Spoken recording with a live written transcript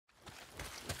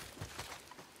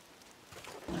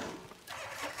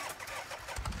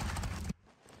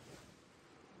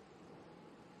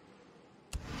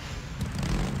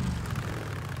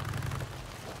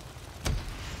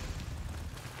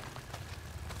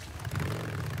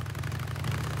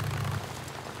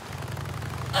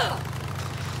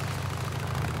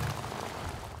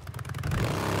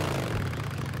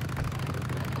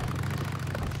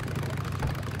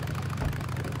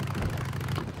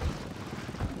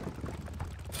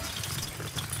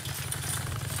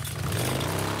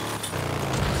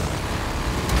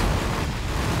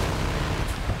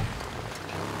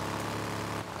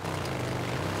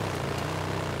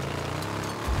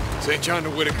St. John to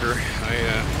Whitaker.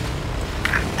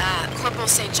 Corporal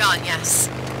St. John, yes.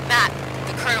 Matt,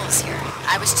 the Colonel's here.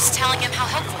 I was just telling him how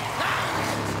helpful.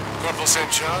 Corporal St.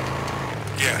 John?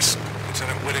 Yes.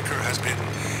 Lieutenant Whitaker has been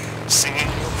singing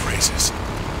your praises.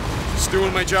 Just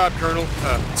doing my job, Colonel.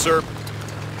 Sir.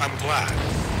 I'm glad.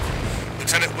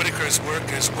 Lieutenant Whitaker's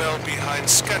work is well behind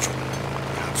schedule.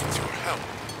 Perhaps with your help.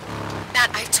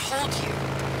 Matt, I told you.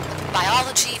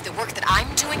 Biology, the work that I'm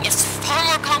doing, is far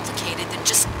more complicated than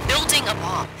just building a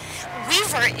bomb.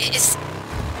 Weaver is...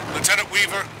 Lieutenant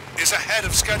Weaver is ahead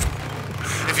of schedule.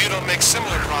 If you don't make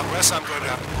similar progress, I'm going to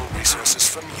have to pull resources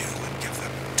from you and give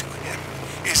them to him.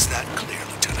 Is that clear,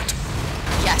 Lieutenant?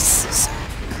 Yes, sir,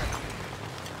 Colonel.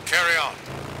 Carry on.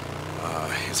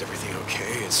 Is everything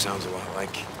okay? It sounds a lot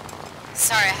like...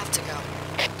 Sorry, I have to go.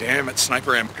 Damn it,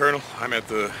 Sniper M. Colonel, I'm at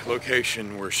the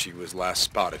location where she was last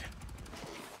spotted.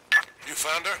 You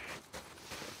found her?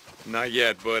 Not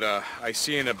yet, but I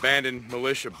see an abandoned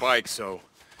militia bike, so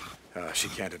she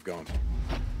can't have gone.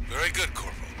 Very good,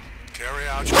 Corporal. Carry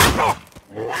out your...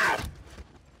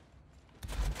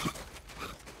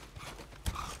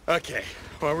 Okay,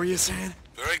 what were you saying?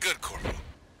 Very good, Corporal.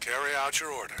 Carry out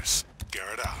your orders.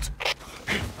 Garrett out.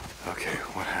 Okay,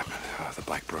 what happened? The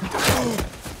bike broke down.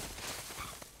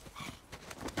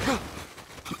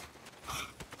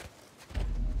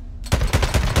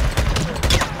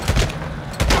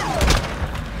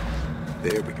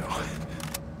 There we go.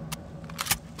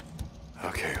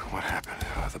 Okay, what happened?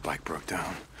 The bike broke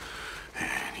down.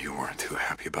 And you weren't too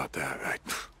happy about that. I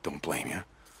don't blame you.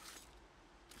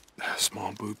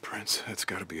 Small boot prints, that's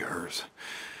gotta be hers.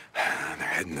 And they're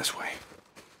heading this way.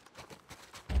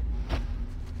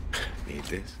 Need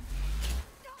this?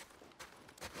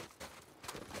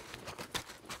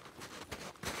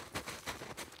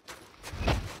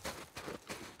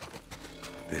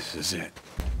 This is it.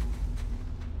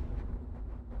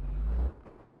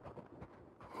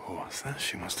 What's that?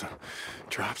 She must have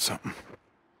dropped something.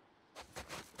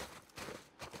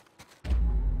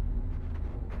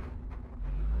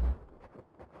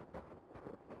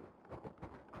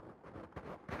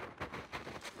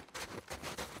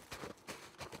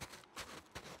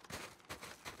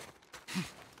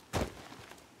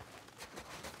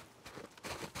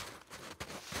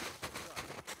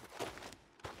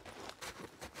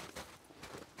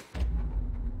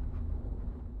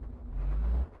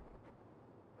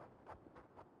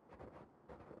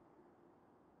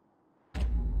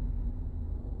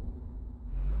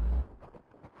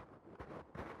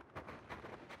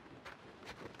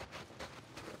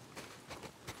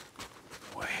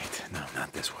 No,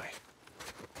 not this way.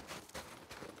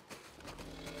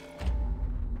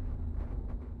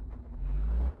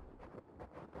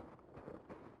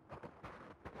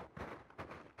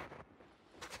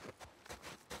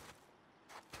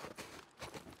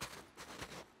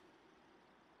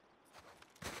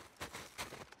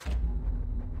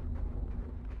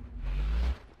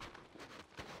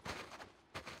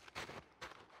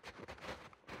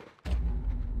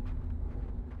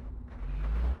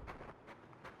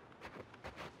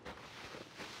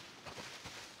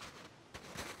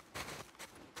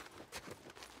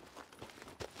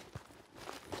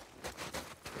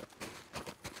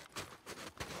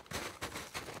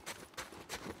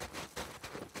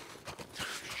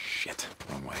 Shit,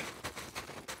 wrong way.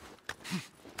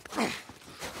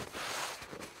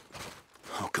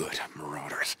 Oh, good,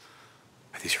 marauders.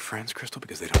 Are these your friends, Crystal?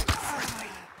 Because they don't look friendly.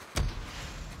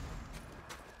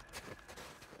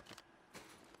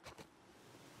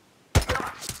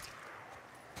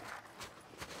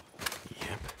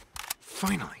 Yep.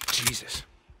 Finally, Jesus.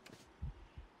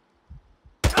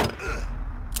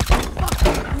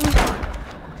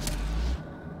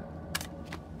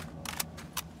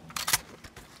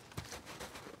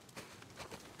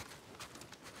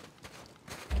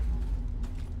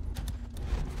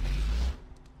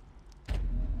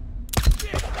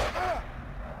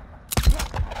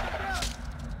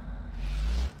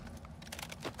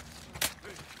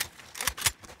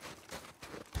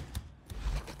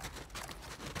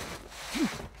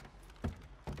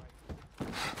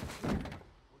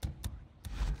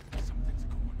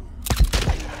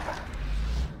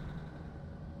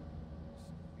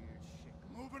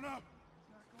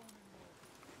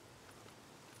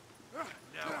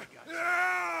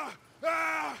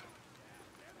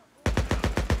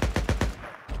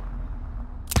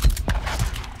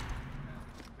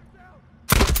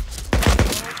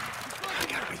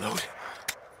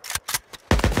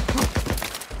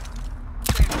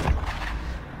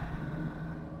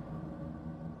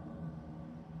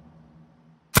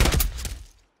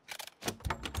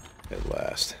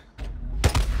 best.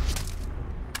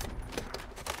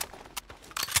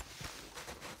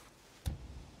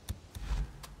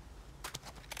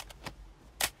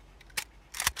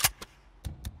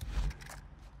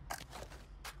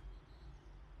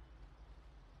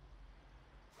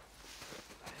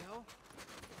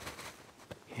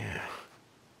 Yeah.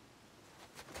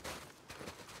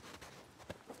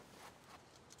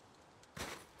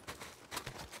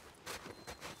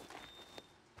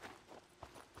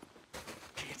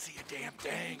 Can't see a damn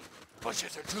thing.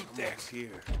 Bushes are too thick.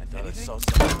 Here. I thought I saw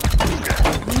something.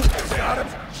 They got him!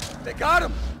 They got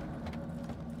him!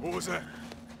 What was that?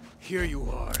 Here you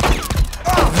are.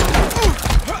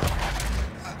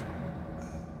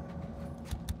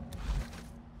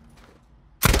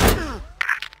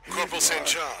 Corporal St.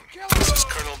 John, this is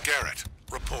Colonel Garrett.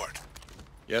 Report.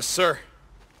 Yes, sir.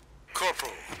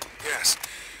 Corporal, yes.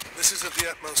 This is of the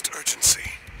utmost urgency.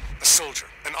 A soldier,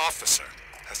 an officer,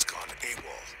 has gone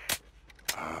AWOL.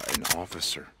 An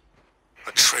officer.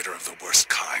 A traitor of the worst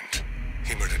kind.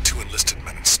 He murdered 2 enlisted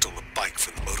men and stole a bike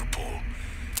from the motor pool.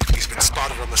 He's been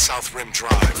spotted on the South Rim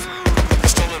Drive. The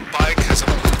stolen bike has a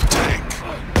blue tank.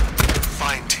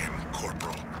 Find him,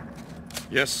 Corporal.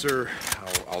 Yes, sir.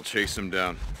 I'll chase him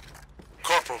down.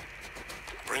 Corporal,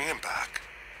 bring him back.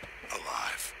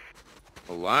 Alive.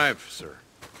 Alive, sir.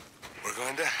 We're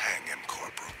going to hang him,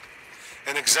 Corporal.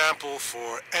 An example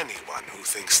for anyone who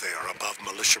thinks they are above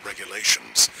militia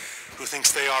regulations, who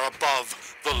thinks they are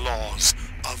above the laws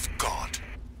of God.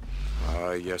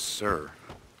 Yes, sir.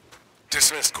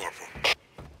 Dismissed, Corporal.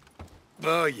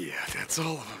 Oh, yeah, that's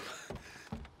all of them.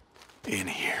 In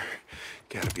here.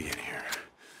 Gotta be in here.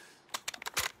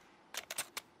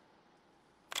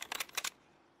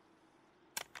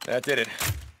 That did it.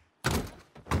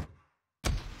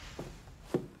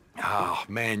 Oh,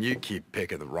 man, you keep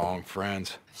picking the wrong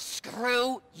friends.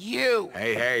 Screw you!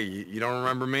 Hey, you don't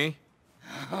remember me?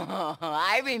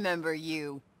 I remember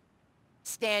you.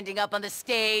 Standing up on the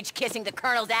stage, kissing the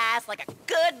colonel's ass like a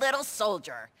good little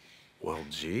soldier. Well,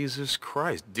 Jesus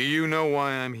Christ, do you know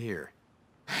why I'm here?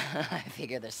 I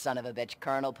figure the son of a bitch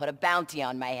colonel put a bounty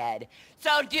on my head.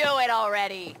 So do it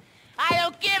already! I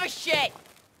don't give a shit!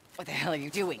 What the hell are you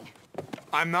doing?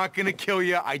 I'm not gonna kill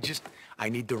you, I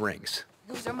need the rings.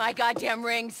 Those are my goddamn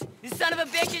rings. The son of a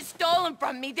bitch has stolen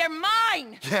from me. They're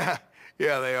mine! Yeah,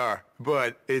 they are.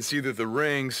 But it's either the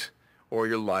rings or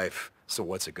your life, so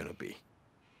what's it gonna be?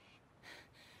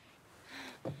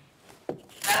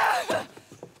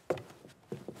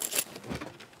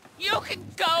 You can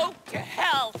go to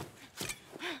hell!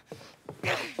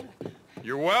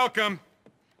 You're welcome.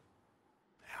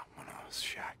 One of those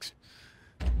shacks.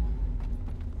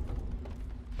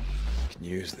 Can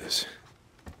use this.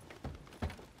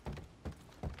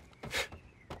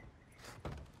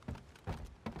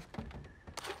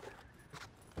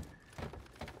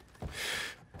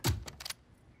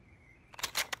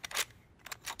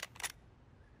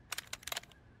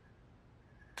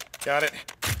 Got it.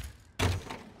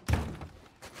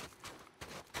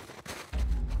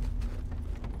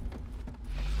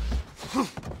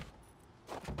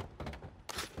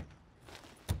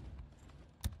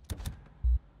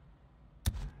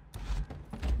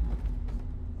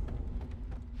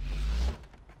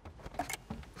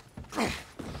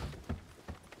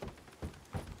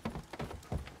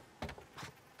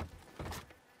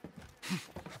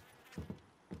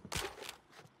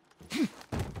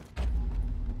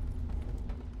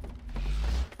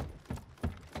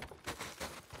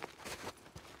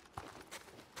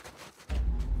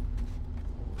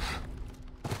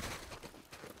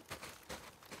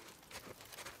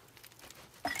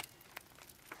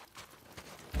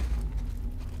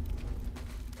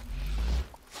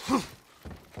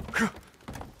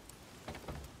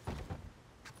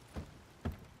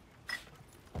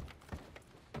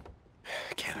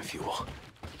 Can of fuel.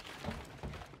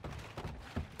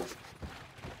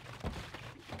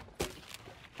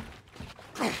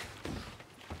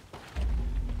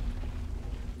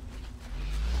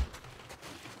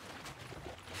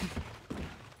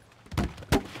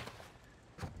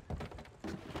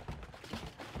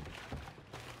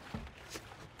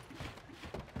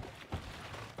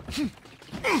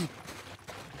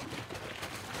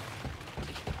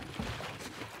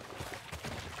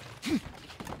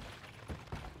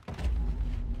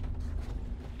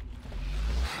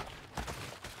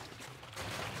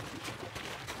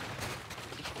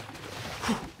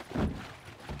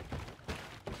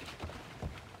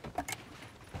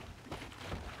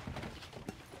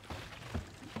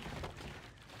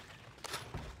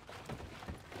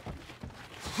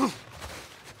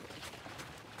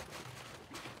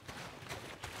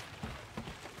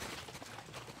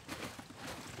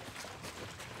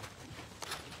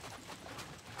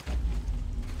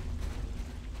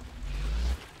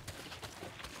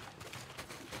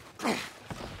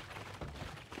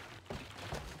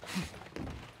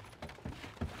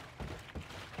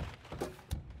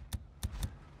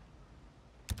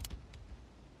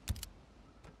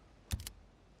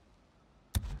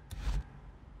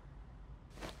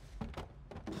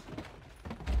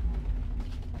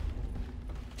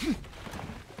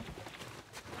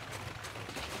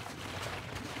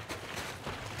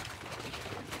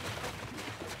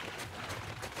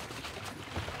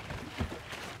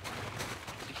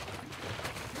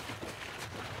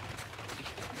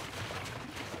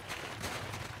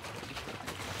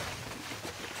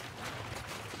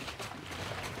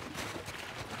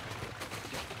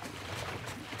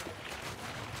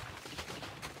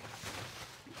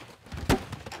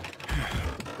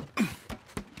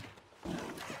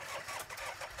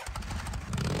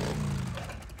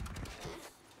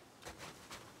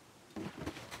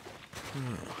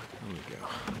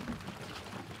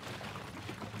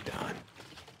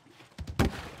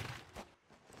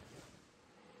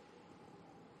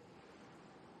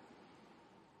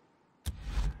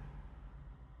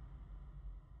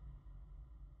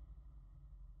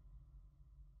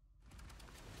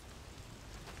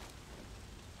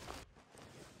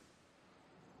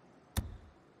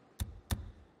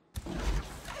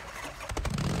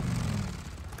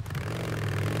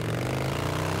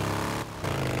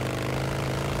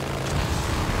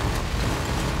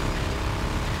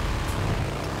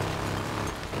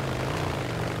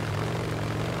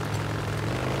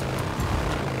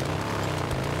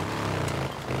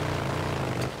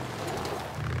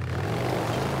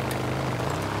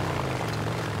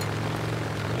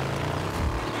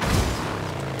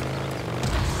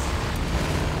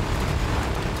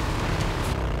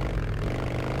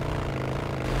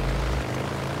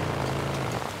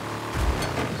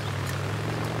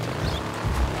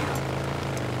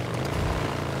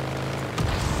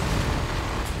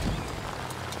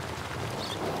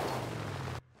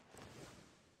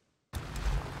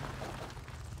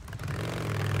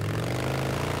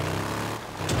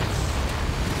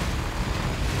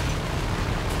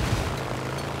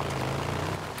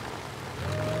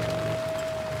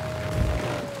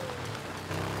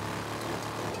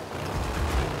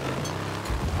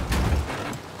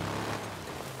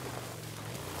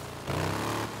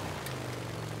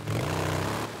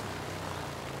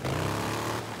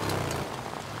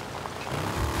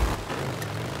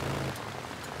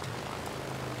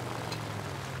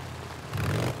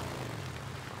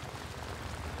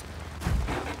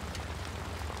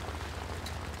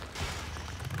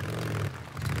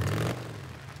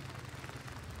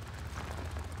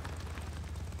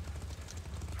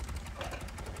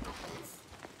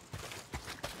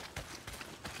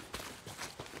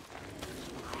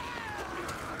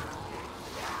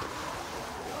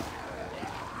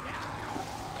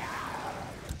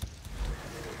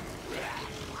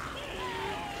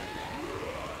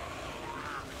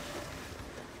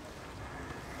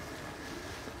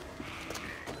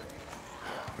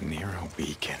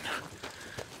 beacon.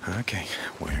 Okay,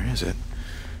 where is it?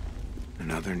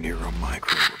 Another Nero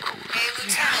micro recorder. Hey,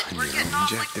 Lieutenant, we're getting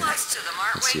awfully close to them,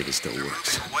 aren't Let's see we? if it still You're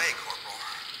works. moving away, Corporal.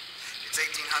 It's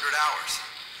 1800 hours.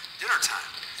 Dinner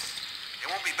time. They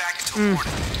won't be back until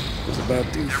morning. It's about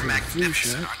due They're for a flu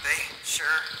magnificent, shot. aren't they?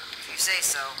 Sure, if you say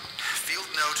so. Field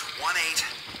note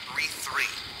 1833.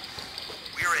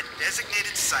 We are at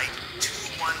designated site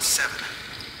 217,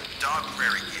 Dog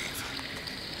Prairie Cave.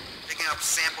 Picking up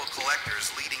sample collectors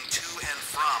leading to and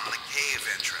from the cave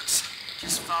entrance.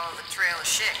 Just follow the trail of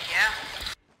shit, yeah?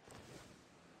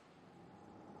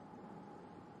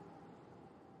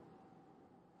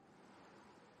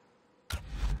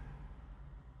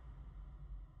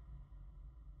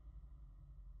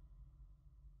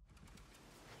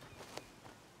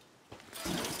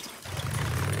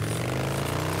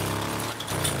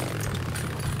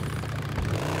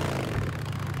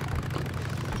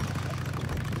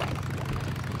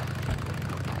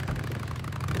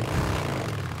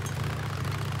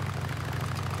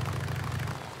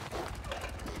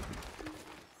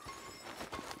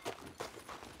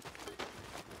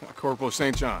 Corporal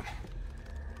St. John.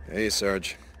 Hey,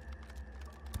 Sarge.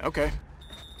 Okay.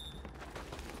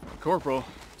 Corporal,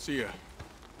 see ya.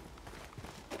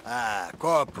 Ah,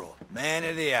 Corporal, man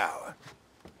of the hour.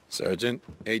 Sergeant,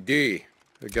 AD, I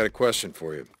got a question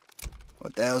for you.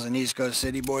 What the hell's an East Coast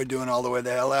city boy doing all the way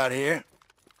the hell out here?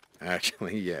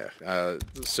 Actually, yeah.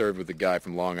 Served with a guy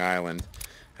from Long Island.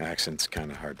 Accent's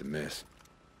kind of hard to miss.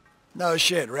 No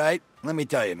shit, right? Let me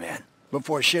tell you, man.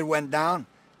 Before shit went down,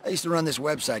 I used to run this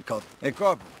website called... Hey,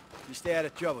 Corporal, you stay out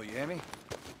of trouble, you hear me?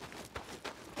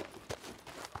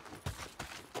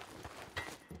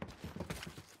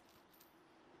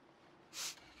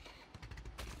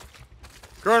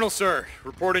 Colonel, sir,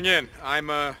 reporting in.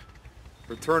 I'm,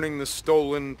 returning the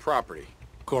stolen property.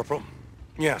 Corporal?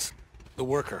 Yes, the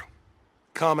worker.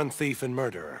 Common thief and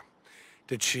murderer.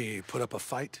 Did she put up a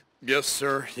fight? Yes,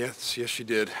 sir. Yes, she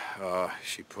did.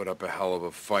 She put up a hell of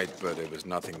a fight, but it was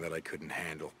nothing that I couldn't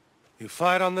handle. You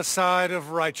fight on the side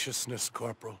of righteousness,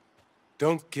 Corporal.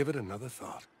 Don't give it another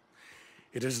thought.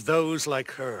 It is those like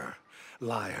her,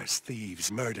 liars,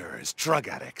 thieves, murderers, drug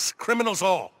addicts, criminals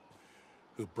all,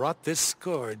 who brought this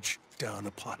scourge down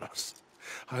upon us.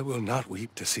 I will not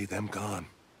weep to see them gone.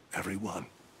 Every one.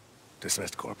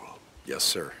 Dismissed, Corporal. Yes,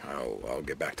 sir. I'll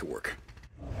get back to work.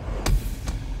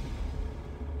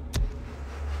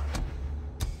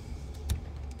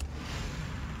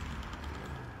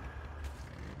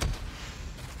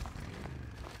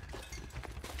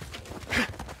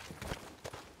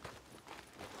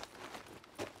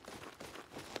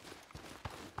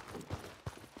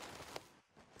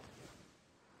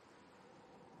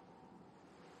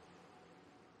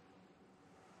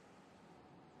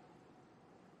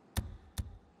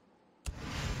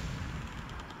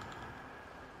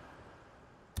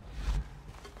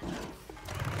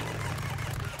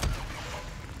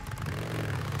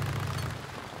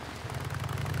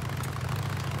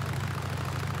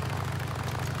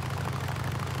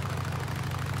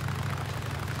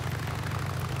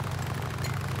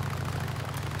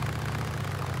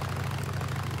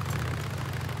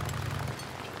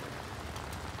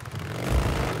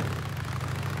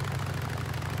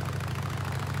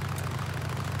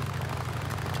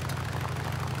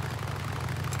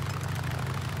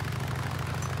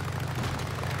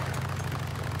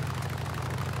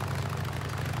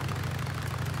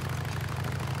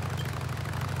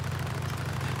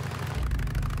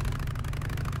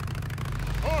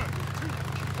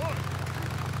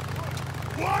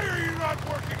 Why are you not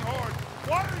working hard?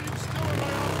 Why are you still in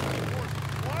my office report?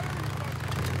 Why are you not...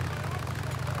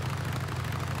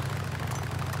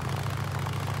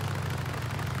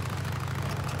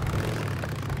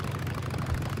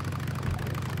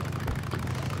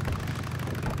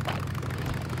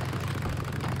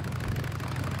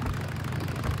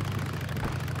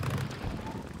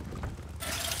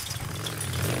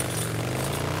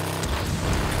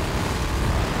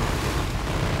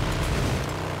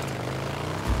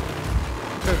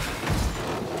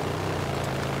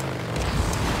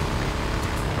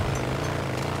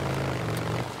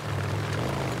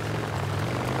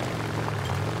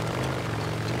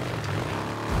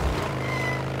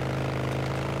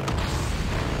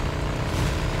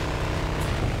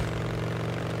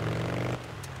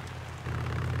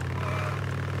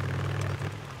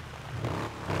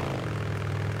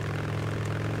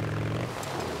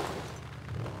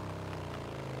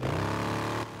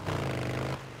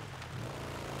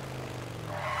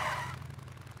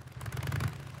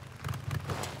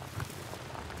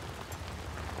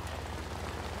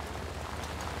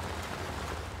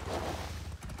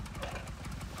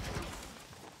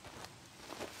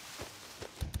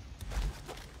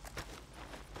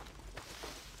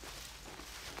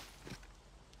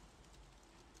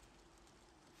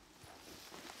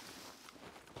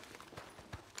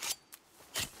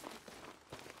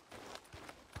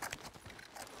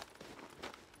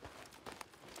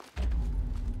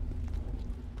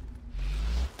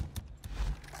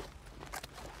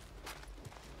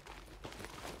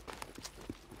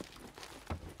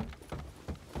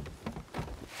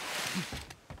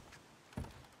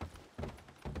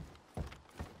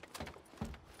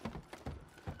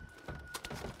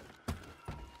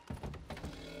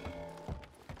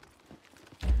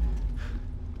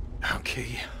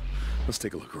 Okay, let's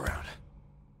take a look around.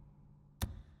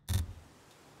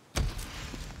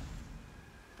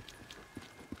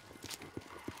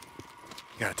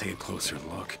 Gotta take a closer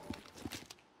look.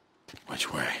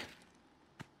 Which way?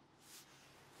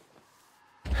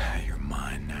 You're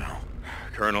mine now.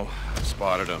 Colonel, I've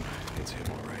spotted him. It's him,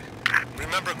 all right.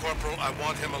 Remember, Corporal, I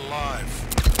want him alive.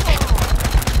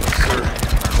 Sir.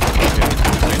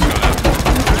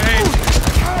 Hey!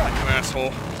 You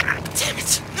asshole. Damn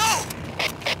it! No!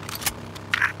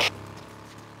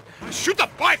 Shoot the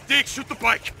bike, Deke! Shoot the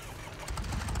bike!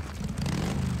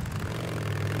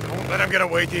 Don't let him get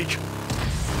away, Deke.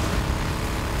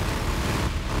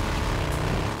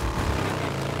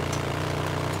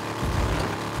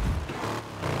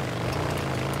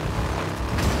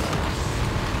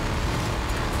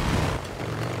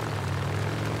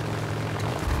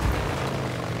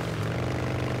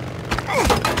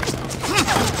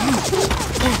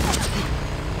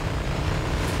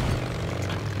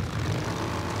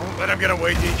 Don't let him get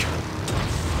away, Deke.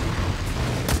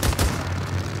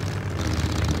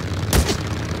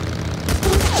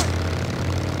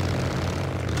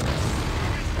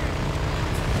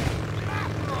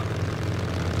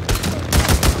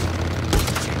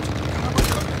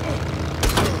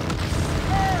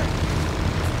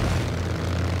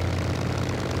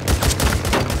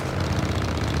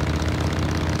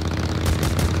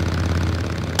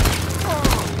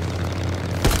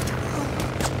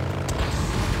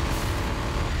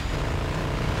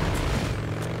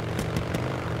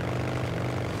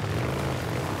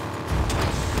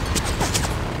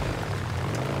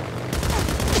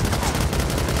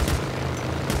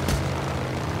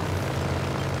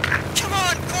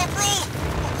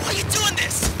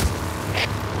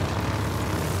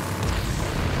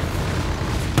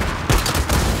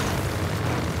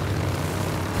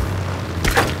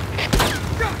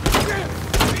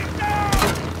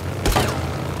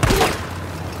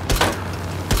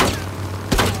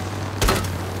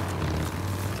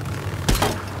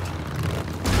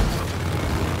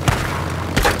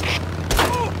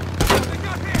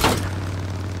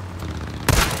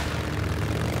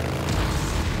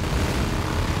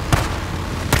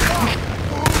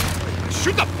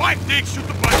 Shoot the bike, Deke! Shoot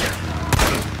the bike!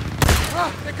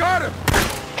 Ah, they got him!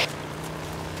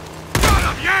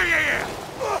 Got him! Yeah!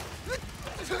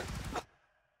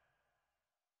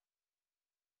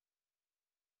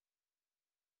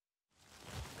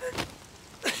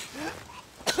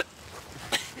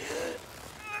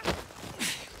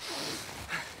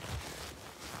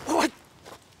 What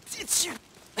did you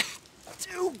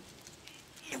do,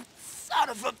 you son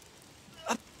of a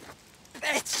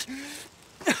bitch?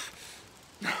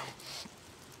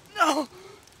 No!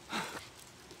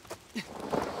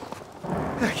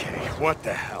 Okay, what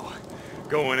the hell?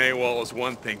 Going AWOL is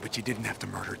one thing, but you didn't have to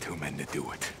murder 2 men to do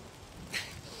it.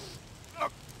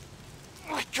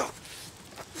 Let go.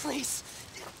 Please.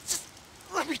 Just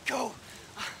let me go.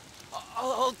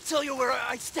 I'll tell you where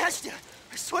I stashed it.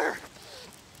 I swear.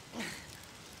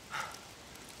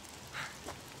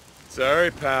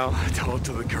 Sorry, pal. Tell it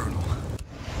to the Colonel.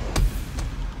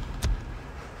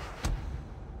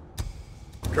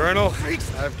 Colonel,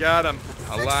 I've got him.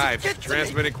 Alive.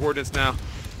 Transmitting coordinates now.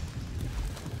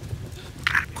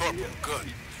 Corporal, good.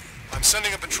 I'm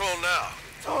sending a patrol now.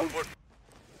 Report.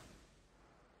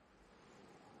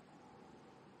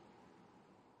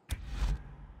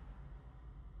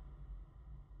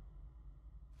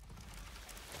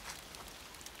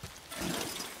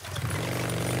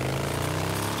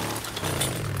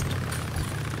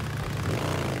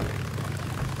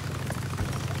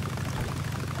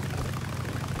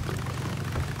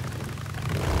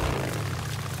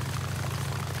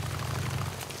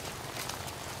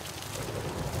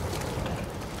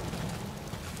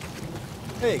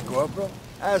 Hey, Corporal.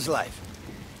 How's life?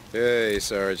 Hey,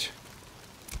 Sarge.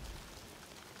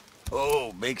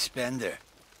 Oh, big spender.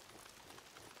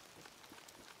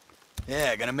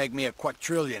 Yeah, gonna make me a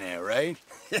quadrillionaire, right?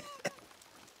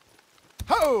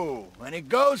 Ho! And it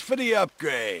goes for the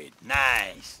upgrade.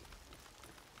 Nice.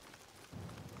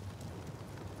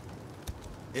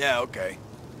 Yeah, okay.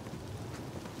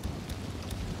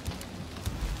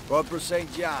 Corporal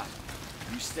St. John,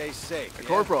 you stay safe. Hey, yeah?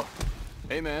 Corporal.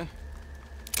 Hey, man.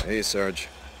 Hey, Sarge.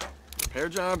 Repair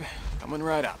job coming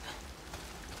right up.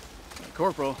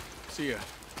 Corporal, see ya.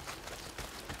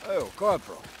 Oh,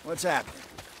 Corporal, what's happening?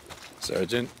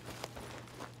 Sergeant.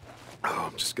 Oh,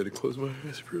 I'm just gonna close my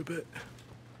eyes for a bit.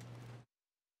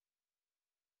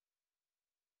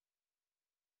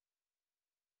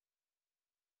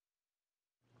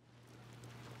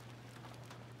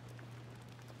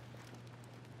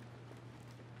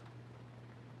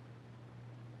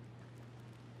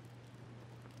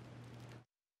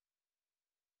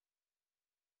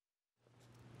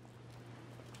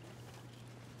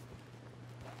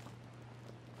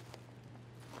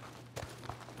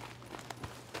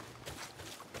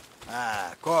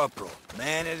 Ah, Corporal,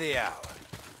 man of the hour.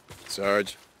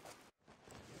 Sarge.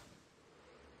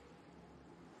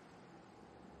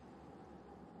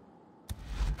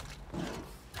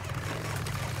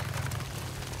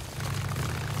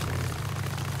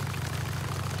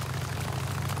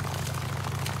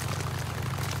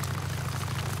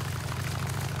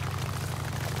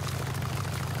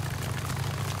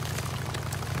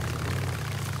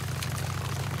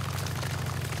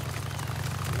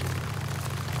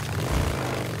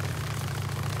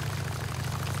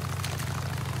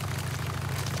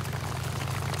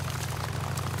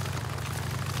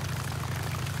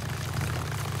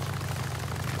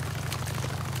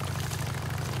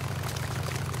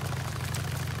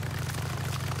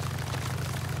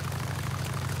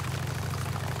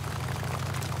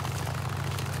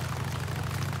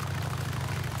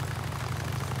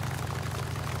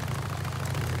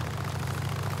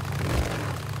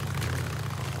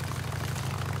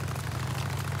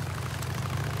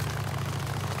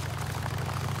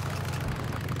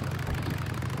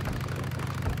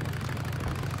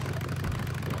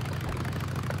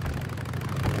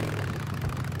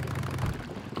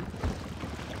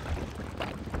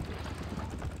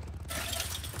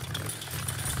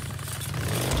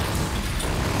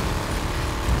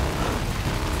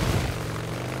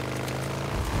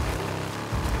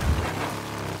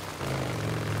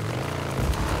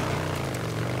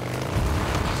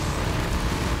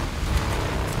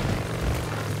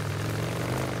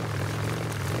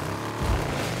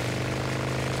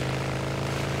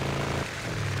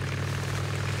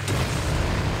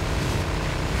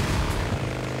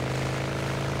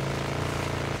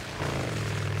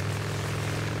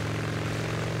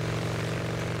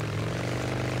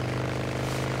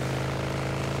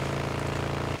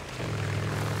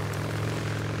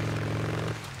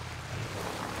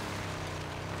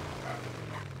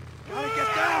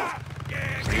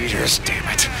 Raiders,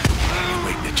 damn it. You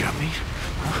waiting to jump me?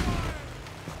 Huh?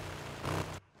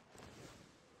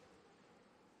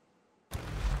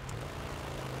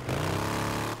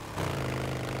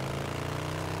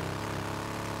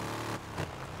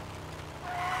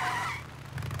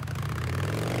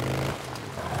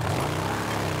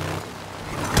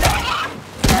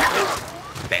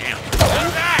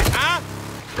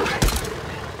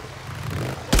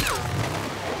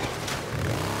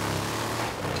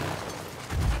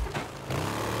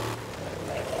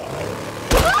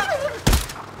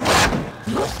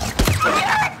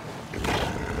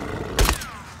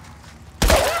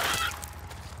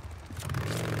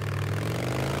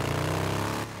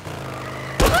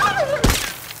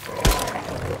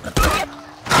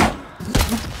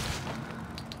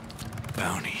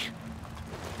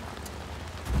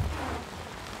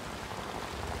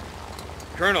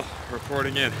 Colonel,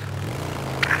 reporting in.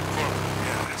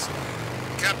 Yes.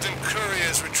 Captain Curry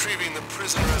is retrieving the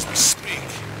prisoner as we speak.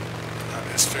 He'll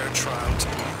have his fair trial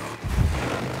tomorrow.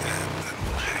 And then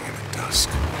we'll hang him at dusk.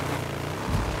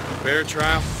 Fair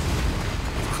trial?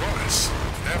 Of course.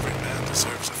 Every man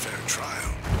deserves a fair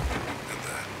trial. And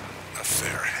then a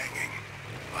fair hanging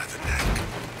by the neck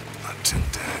until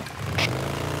dead.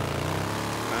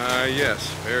 Yes,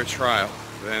 fair trial.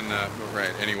 Then, right,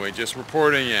 anyway, just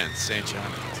reporting in, St.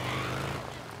 John.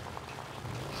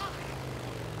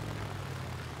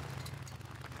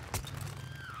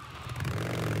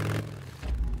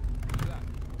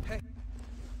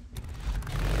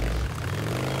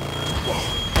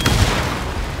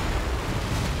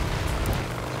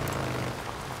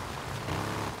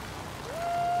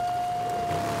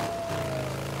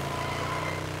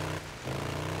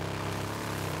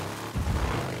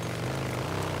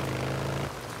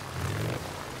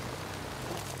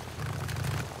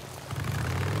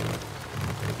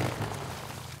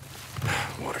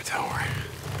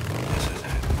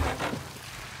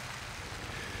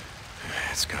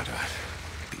 It's gotta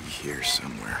be here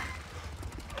somewhere.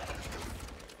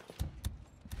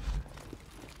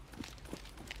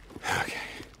 Okay.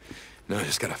 Now I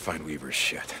just gotta find Weaver's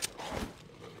shit.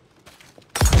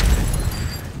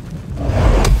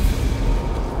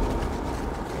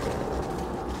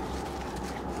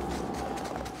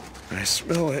 I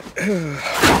smell it.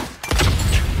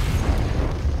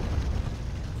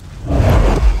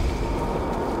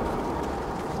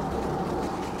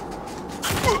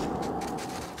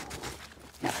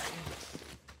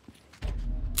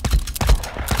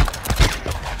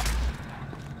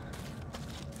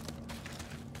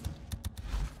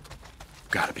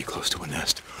 Gotta be close to a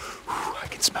nest. Whew, I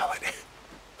can smell it.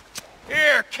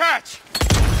 Here, catch!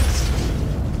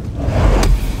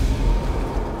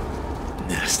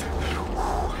 Nest.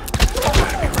 Whew.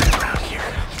 Gotta be ready.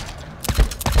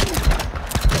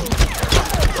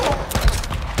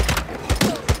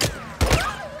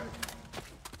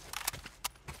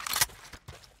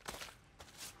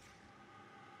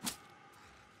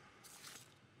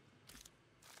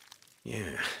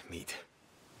 Yeah, meat.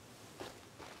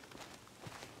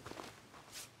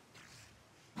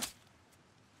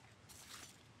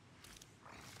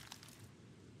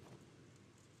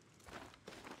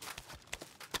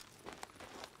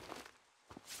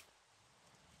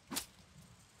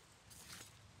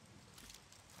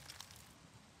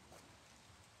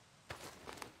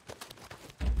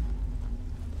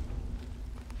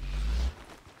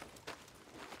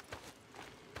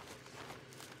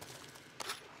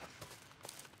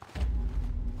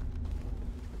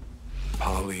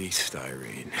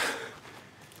 Polystyrene.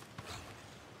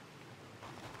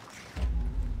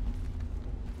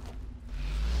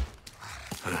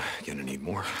 Gonna need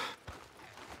more.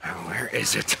 Oh, where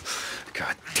is it?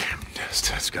 God damn,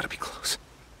 that's gotta be close.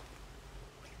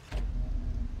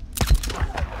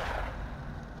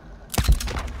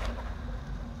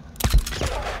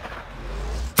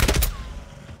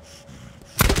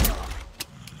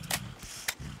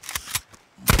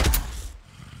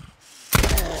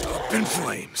 Up in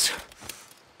flames.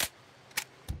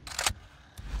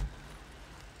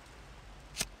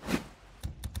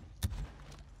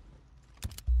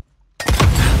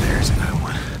 There's another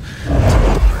one.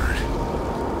 Bird.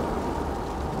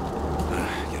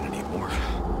 Gonna need more.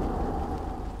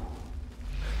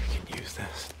 I can use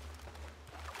this.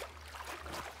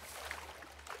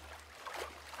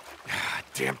 God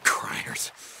damn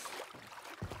criers.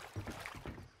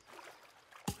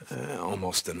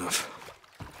 Almost enough.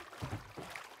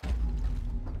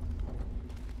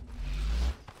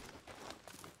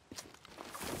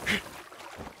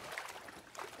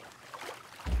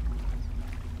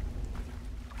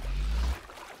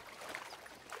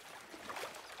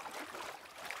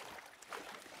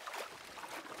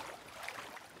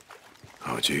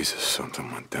 Oh, Jesus,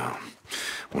 something went down.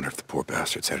 Wonder if the poor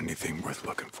bastards had anything worth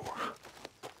looking for.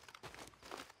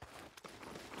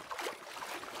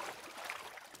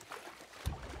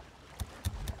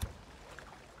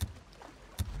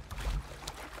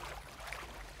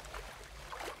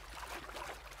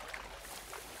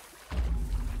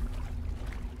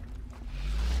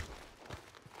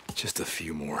 Just a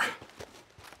few more.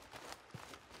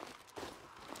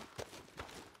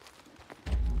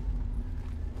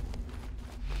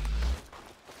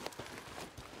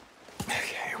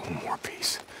 Okay, one more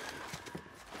piece.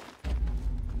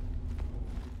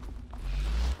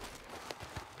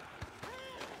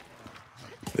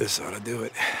 This ought to do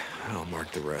it. I'll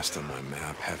mark the rest on my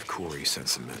map. Have Corey send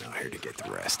some men out here to get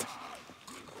the rest.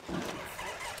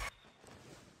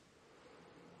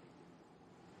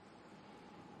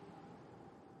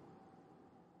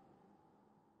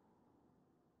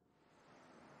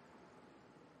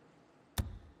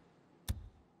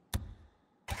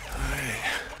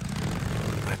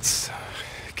 Let's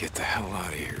get the hell out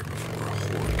of here before a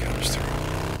horde comes through.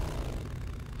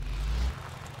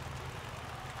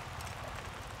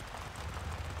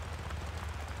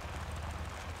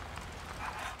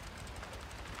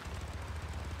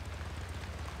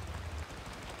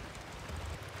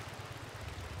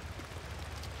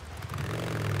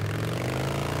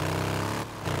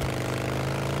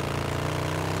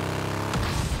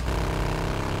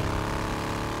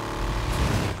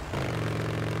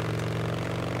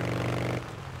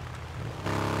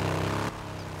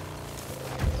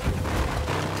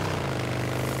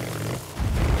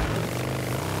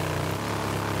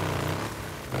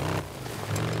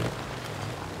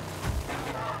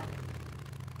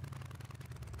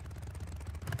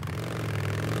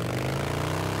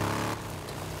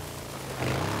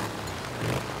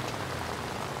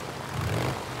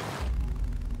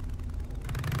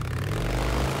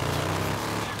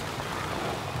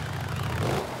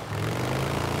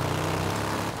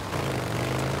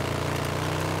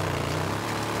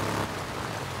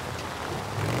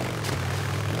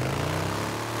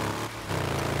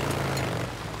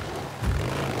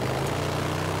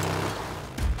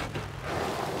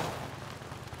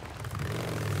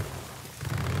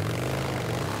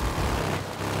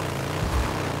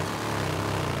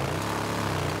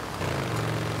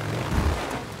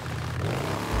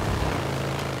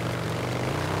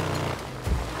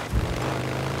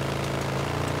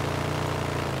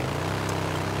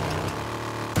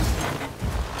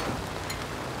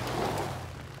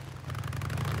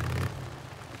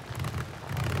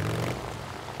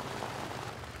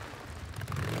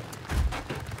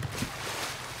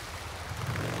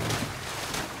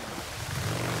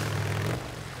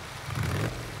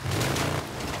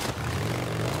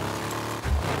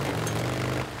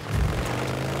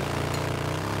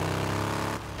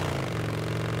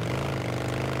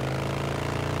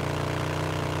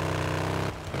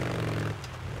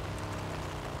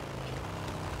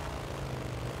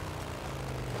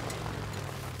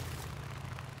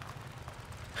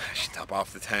 top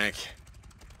off the tank.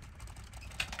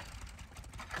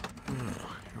 Oh,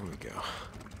 here we go.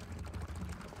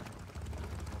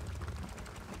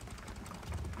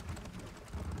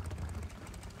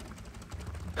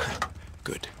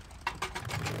 Good.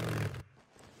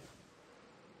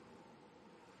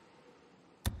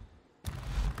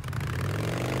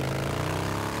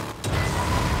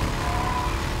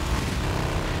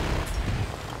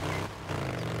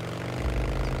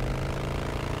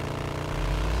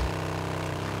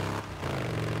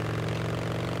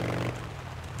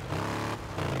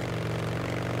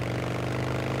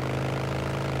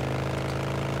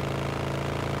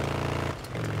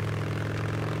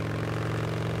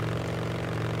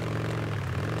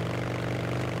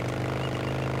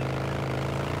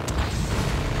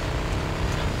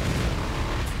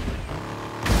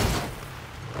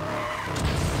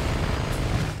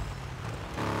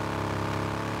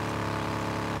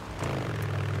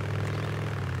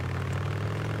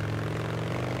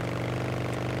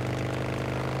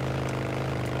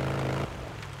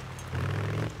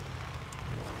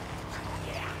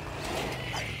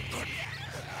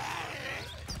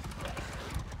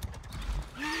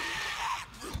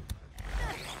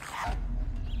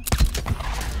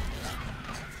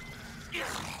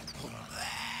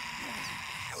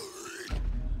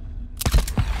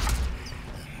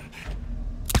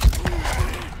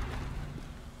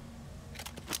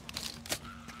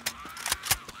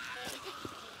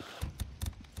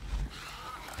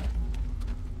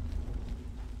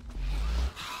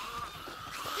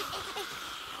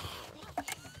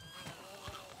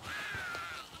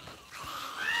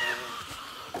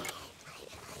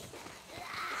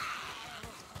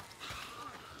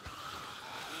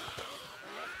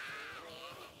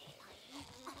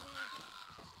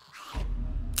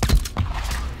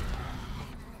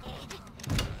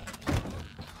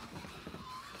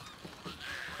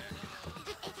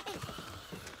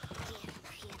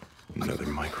 Another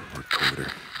micro recorder.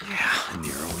 Yeah, a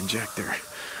Nero injector.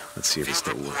 Let's see if it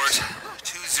still works.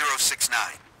 2069.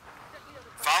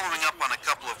 Following up on a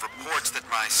couple of reports that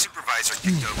my supervisor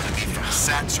kicked over to me from a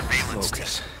SAT surveillance team,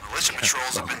 militia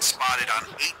patrols have been spotted on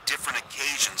 8 different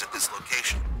occasions at this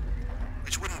location.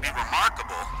 Which wouldn't be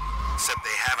remarkable, except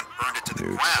they haven't burned it to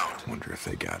the ground. Wonder if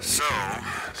they got it. So,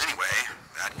 anyway,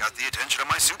 that got the attention of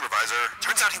my supervisor.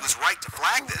 Turns out he was right to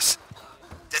flag this.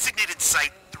 Designated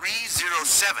Site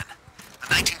 307, a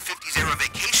 1950s-era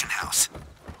vacation house,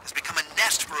 has become a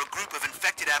nest for a group of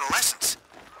infected adolescents.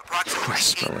 Approximately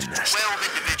 8 to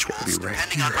 12 individuals,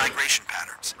 depending on migration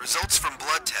patterns. Results from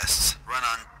blood tests run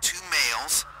on 2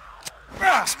 males,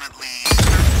 approximately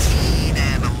 13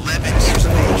 and 11 years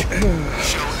of age,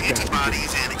 show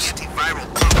antibodies and antiviral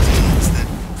proteins that,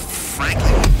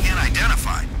 frankly, we can't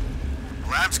identify.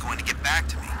 The lab's going to get back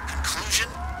to me. Conclusion?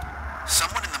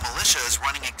 Someone in the militia is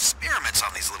running experiments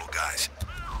on these little guys.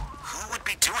 Who would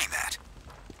be doing that?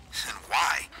 And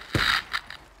why?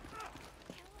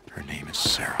 Her name is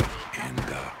Sarah. And,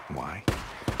 why?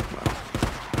 Well,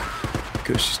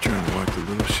 because she's trying to wipe the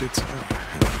little shits out.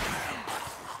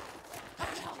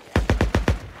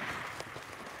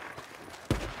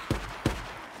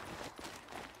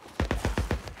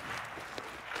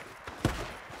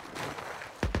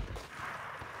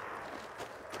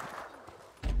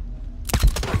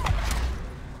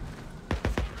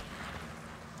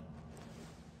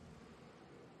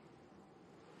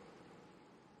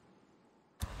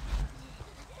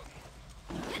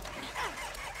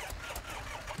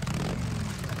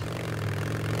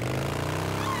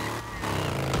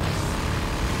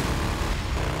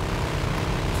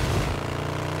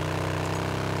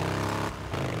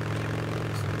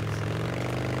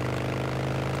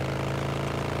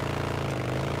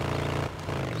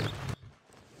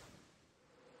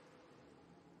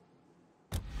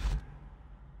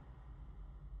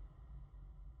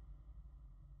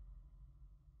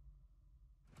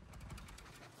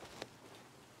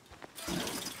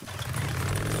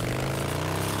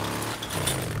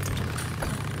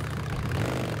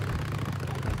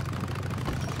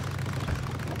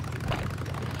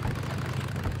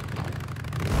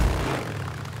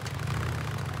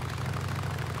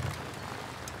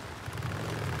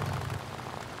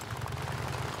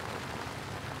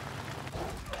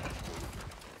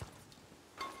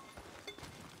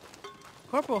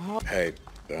 Corporal Hall. Hey,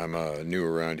 I'm new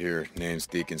around here. Name's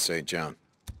Deacon St. John.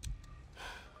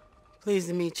 Pleased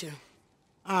to meet you.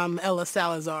 I'm Ella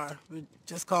Salazar, but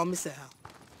just call me Sal.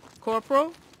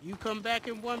 Corporal, you come back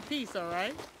in one piece, all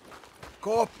right?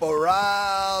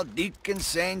 Corporal Deacon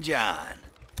St. John.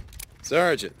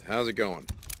 Sergeant, how's it going?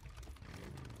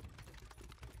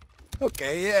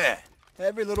 Okay, yeah.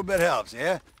 Every little bit helps,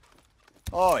 yeah?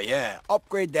 Oh, yeah.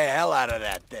 Upgrade the hell out of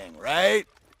that thing, right?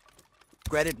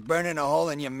 Credit burning a hole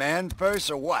in your man's purse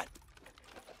or what?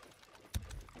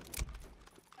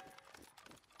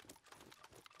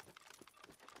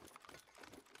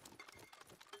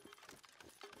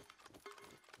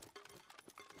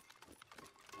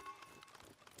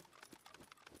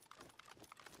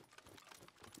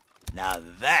 Now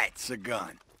that's a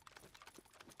gun.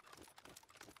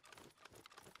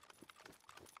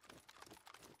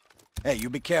 Hey, you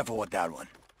be careful with that one.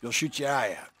 You'll shoot your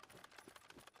eye out.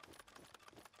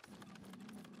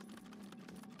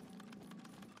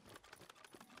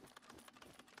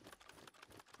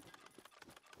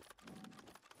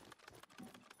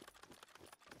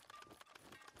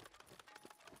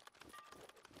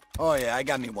 Oh yeah, I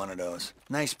got me one of those.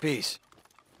 Nice piece.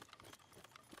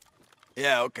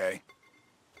 Yeah, okay.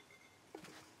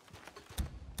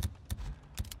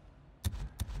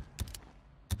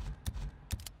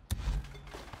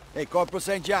 Hey, Corporal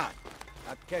St. John.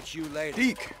 I'll catch you later.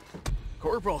 Deke!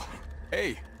 Corporal!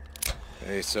 Hey!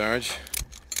 Hey, Sarge.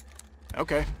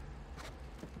 Okay.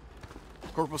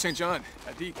 Corporal St. John,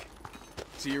 Deke.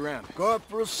 See you around.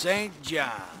 Corporal St.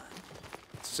 John.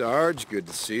 Sarge, good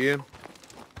to see you.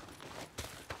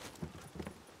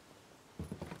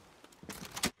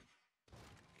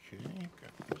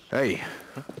 Hey,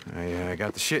 I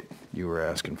got the shit you were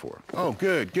asking for. Oh,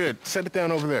 good, good. Set it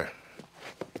down over there.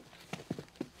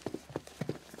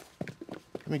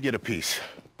 Let me get a piece.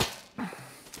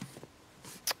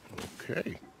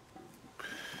 Okay.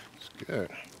 That's good.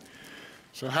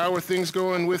 So how are things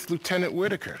going with Lieutenant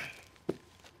Whitaker?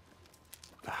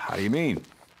 How do you mean?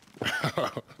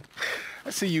 I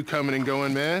see you coming and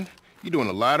going, man. You're doing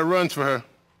a lot of runs for her.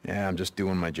 Yeah, I'm just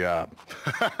doing my job.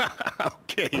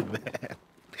 Okay, man.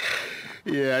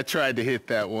 Yeah, I tried to hit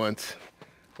that once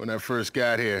when I first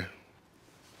got here.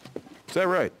 Is that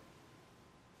right?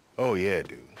 Oh, yeah,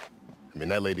 dude. I mean,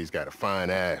 that lady's got a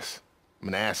fine ass. I'm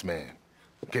an ass man.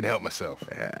 Can't help myself.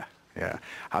 Yeah.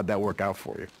 How'd that work out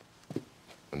for you?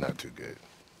 Not too good.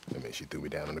 I mean, she threw me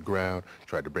down on the ground,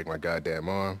 tried to break my goddamn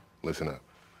arm. Listen up.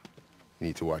 You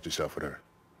need to watch yourself with her.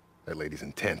 That lady's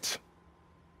intense.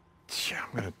 Yeah,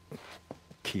 I'm gonna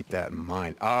keep that in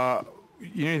mind.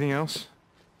 You need anything else?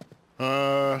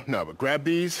 No, but grab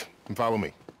these and follow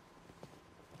me.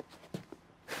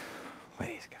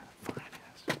 Lady's got a fine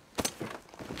ass.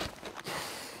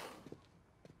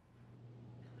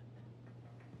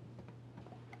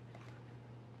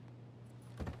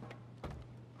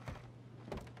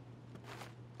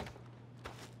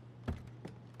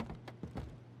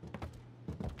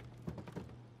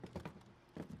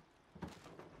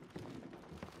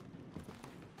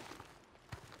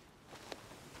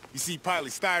 You see,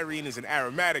 polystyrene is an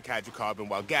aromatic hydrocarbon,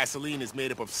 while gasoline is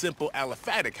made up of simple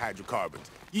aliphatic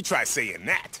hydrocarbons. You try saying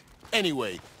that.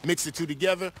 Anyway, mix the two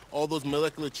together, all those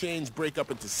molecular chains break up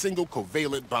into single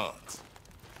covalent bonds.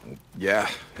 Yeah,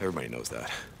 everybody knows that.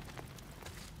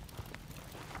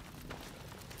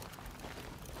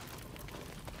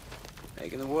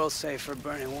 Making the world safer,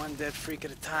 burning one dead freak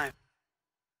at a time.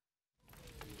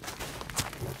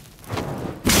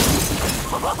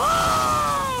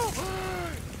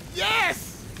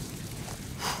 Yes!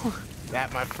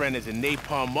 That, my friend, is a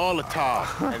napalm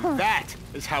Molotov, and that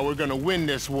is how we're gonna win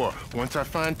this war. Once I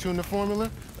fine-tune the formula,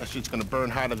 that shit's gonna burn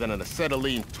hotter than an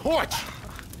acetylene torch.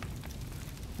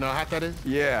 Know how hot that is?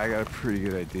 Yeah, I got a pretty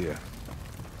good idea.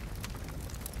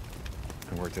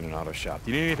 I worked in an auto shop.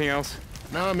 Do you need anything else?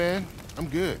 Nah, man. I'm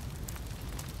good.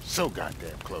 So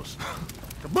goddamn close.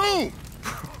 Kaboom!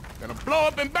 Gonna blow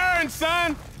up and burn,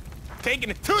 son! Taking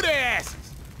it to their asses!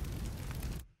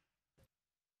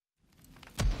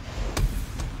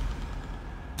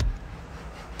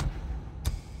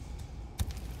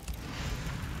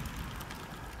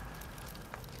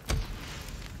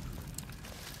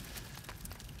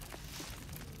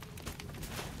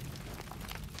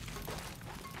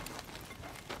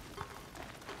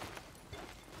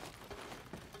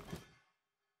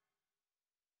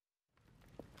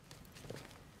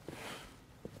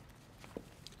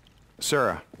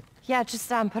 Sarah. Yeah, just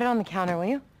put it on the counter, will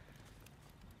you?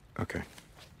 Okay.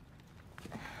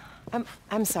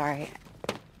 I'm sorry.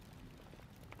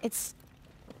 This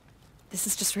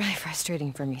is just really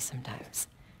frustrating for me sometimes.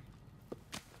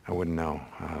 I wouldn't know.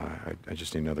 I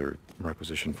just need another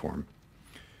requisition form.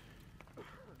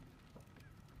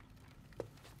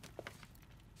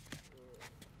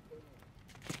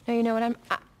 No, you know what?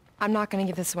 I'm not gonna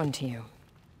give this one to you.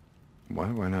 Why?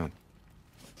 Why not?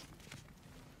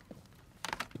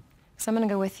 So I'm gonna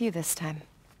go with you this time.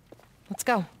 Let's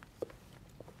go.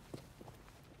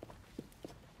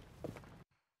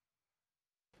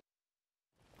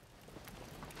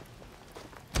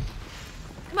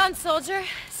 soldier.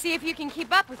 See if you can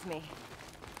keep up with me.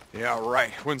 Yeah,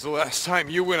 right. When's the last time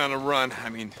you went on a run? I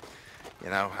mean, you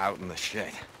know, out in the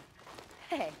shit.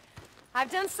 Hey,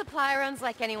 I've done supply runs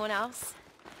like anyone else.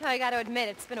 I gotta admit,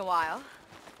 it's been a while.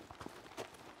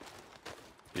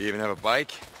 Do you even have a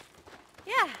bike?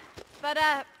 Yeah, but,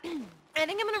 I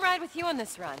think I'm gonna ride with you on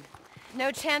this run.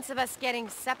 No chance of us getting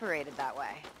separated that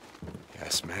way.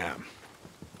 Yes, ma'am.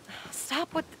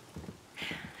 Stop with...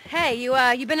 Hey,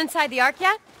 you been inside the Ark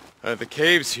yet? The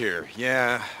cave's here.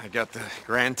 Yeah, I got the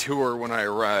grand tour when I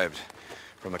arrived.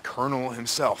 From the Colonel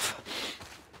himself.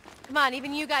 Come on,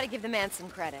 even you gotta give the man some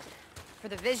credit. For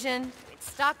the vision,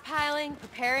 stockpiling,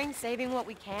 preparing, saving what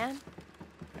we can.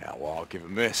 Yeah, well, I'll give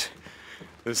him this.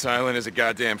 This island is a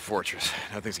goddamn fortress.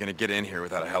 Nothing's gonna get in here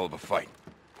without a hell of a fight.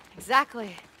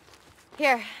 Exactly.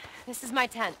 Here, this is my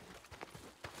tent.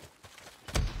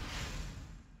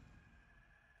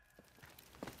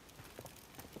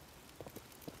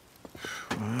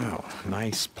 Wow,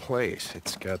 nice place.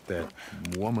 It's got that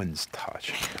woman's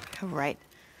touch. Right.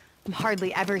 I'm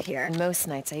hardly ever here, and most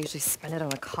nights I usually spend it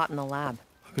on a cot in the lab.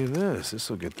 Look at this.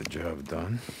 This'll get the job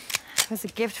done. It was a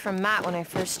gift from Matt when I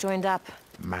first joined up.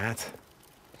 Matt?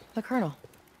 The Colonel.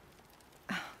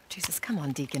 Oh, Jesus, come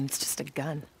on, Deacon. It's just a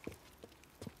gun.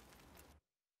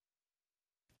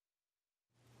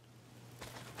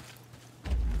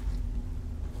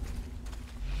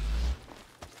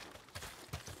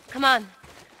 Come on.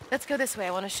 Let's go this way.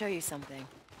 I want to show you something.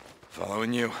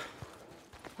 Following you.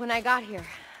 When I got here,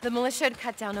 the militia had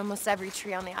cut down almost every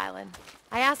tree on the island.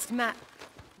 I asked Matt,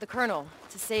 the Colonel,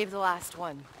 to save the last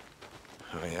one.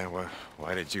 Oh, yeah?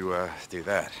 Why did you, do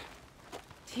that?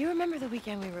 Do you remember the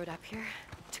weekend we rode up here?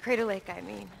 To Crater Lake, I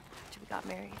mean, after we got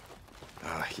married.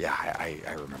 Yeah,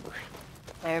 I remember.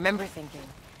 I remember thinking,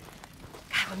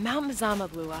 God, when Mount Mazama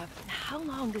blew up, how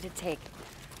long did it take?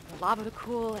 The lava to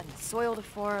cool and the soil to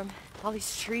form, all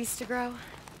these trees to grow?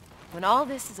 When all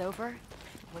this is over,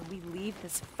 when we leave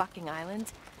this fucking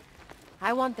island,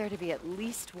 I want there to be at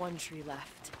least one tree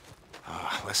left.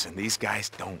 Listen, these guys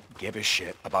don't give a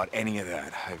shit about any of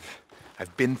that.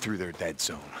 I've been through their dead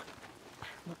zone.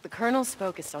 Look, the Colonel's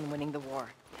focused on winning the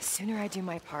war. The sooner I do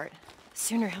my part, the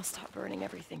sooner he'll stop burning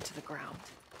everything to the ground.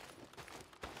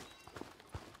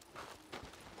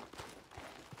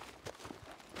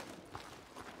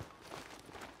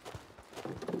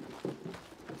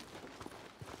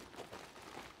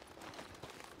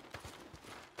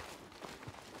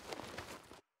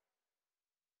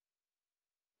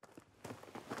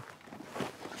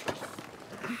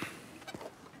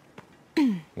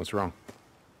 What's wrong?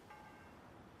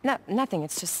 No, nothing.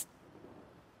 It's just...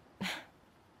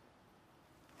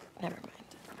 Never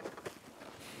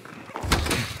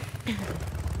mind.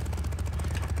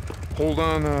 Hold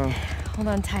on, Hold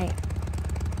on tight.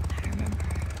 I remember.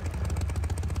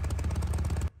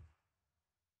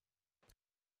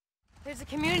 There's a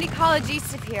community college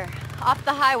east of here, off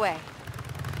the highway.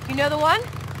 You know the one?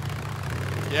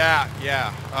 Yeah.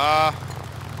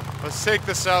 Let's take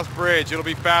the South Bridge. It'll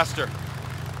be faster.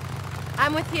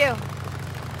 I'm with you.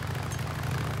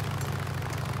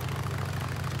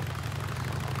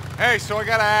 Hey, so I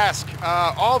gotta ask,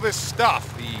 all this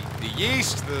stuff, the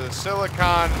yeast, the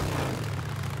silicon...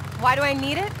 Why do I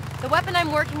need it? The weapon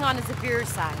I'm working on is a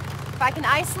viricide. If I can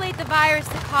isolate the virus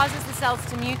that causes the cells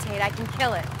to mutate, I can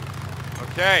kill it.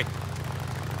 Okay.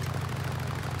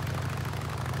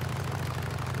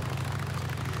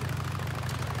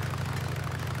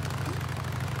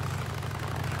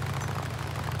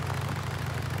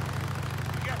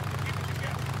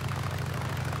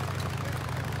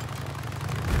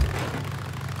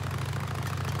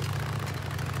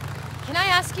 Can I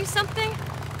ask you something?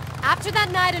 After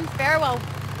that night in Farewell,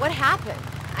 what happened?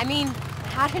 I mean,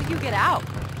 how did you get out?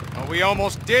 Well, we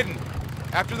almost didn't.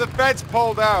 After the feds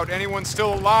pulled out, anyone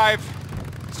still alive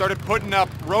started putting up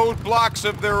roadblocks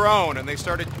of their own, and they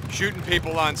started shooting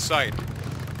people on sight.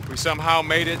 We somehow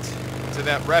made it to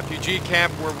that refugee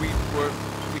camp where we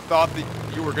thought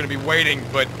that you were going to be waiting,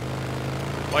 but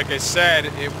like I said,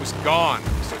 it was gone.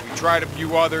 So we tried a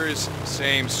few others,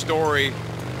 same story.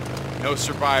 No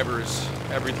survivors,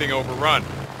 everything overrun.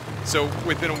 So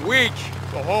within a week,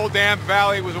 the whole damn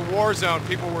valley was a war zone.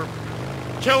 People were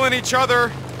killing each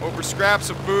other over scraps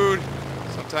of food,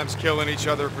 sometimes killing each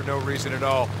other for no reason at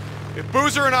all. If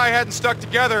Boozer and I hadn't stuck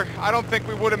together, I don't think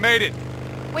we would have made it.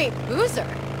 Wait, Boozer?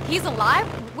 He's alive?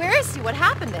 Where is he? What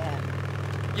happened to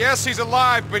him? Yes, he's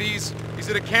alive, but he's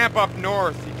at a camp up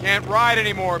north. He can't ride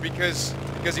anymore because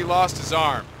he lost his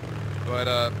arm.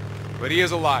 But he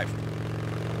is alive.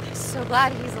 I'm so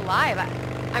glad he's alive.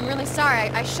 I'm really sorry.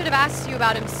 I should have asked you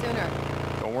about him sooner.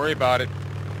 Don't worry about it.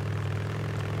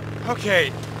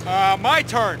 Okay, My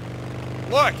turn.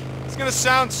 Look, it's gonna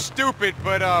sound stupid,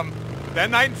 but, that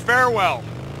night in Farewell,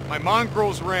 my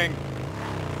mongrel's ring,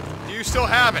 do you still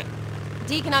have it?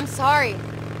 Deacon, I'm sorry.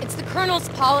 It's the Colonel's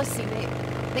policy.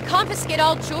 They confiscate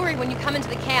all jewelry when you come into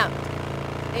the camp.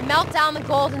 They melt down the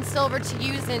gold and silver to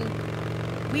use in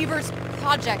Weaver's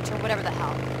project or whatever the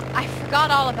hell. I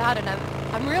forgot all about it.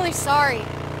 I'm really sorry.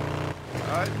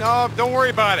 No, don't worry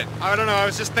about it. I don't know, I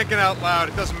was just thinking out loud.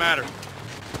 It doesn't matter.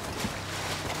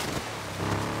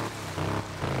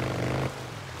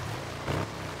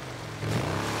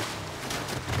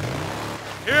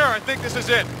 Here, I think this is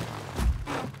it.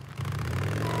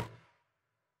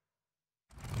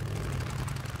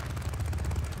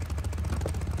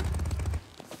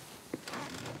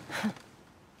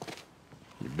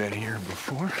 You been here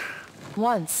before?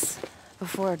 Once.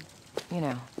 Before, you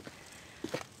know,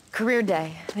 career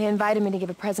day. They invited me to give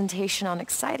a presentation on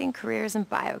exciting careers in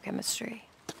biochemistry.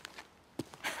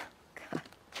 God.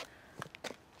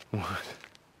 What?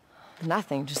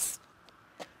 Nothing, just...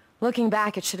 Looking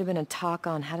back, it should have been a talk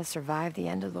on how to survive the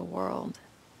end of the world.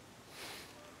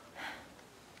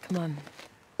 Come on.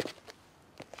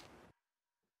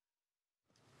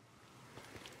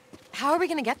 How are we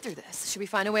gonna get through this? Should we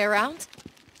find a way around?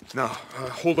 No,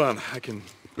 hold on. I can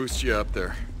boost you up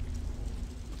there.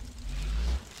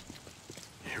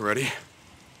 You ready?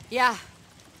 Yeah.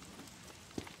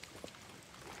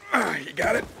 You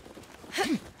got it?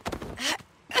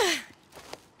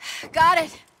 Got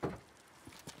it.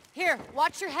 Here,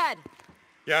 watch your head.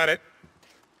 Got it.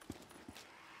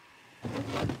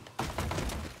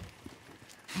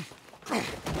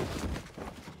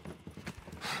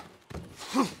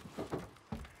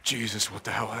 Jesus, what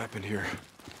the hell happened here?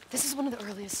 This is one of the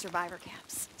earliest survivor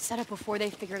camps, set up before they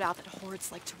figured out that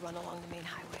hordes like to run along the main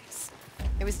highways.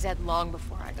 It was dead long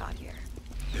before I got here.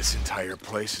 This entire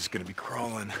place is gonna be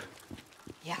crawling.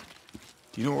 Yeah.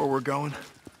 Do you know where we're going?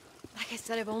 Like I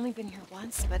said, I've only been here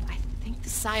once, but I think the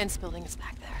science building is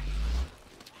back there.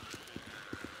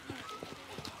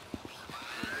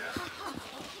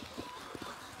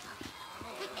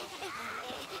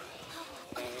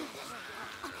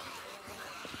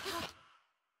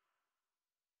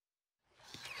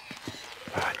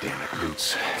 Ah, damn it,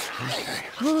 Roots. Okay.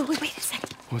 Wait a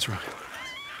second. What's wrong?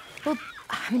 Well,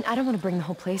 I mean, I don't want to bring the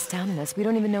whole place down in this. We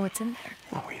don't even know what's in there.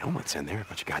 Well, we know what's in there. A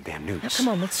bunch of goddamn nukes. Now, come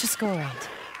on, let's just go around.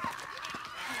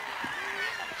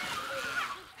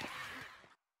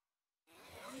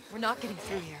 We're not getting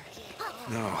through here.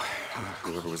 No.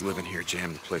 Whoever was living here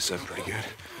jammed the place up pretty good.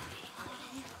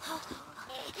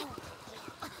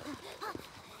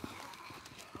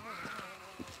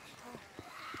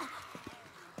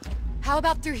 How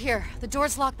about through here? The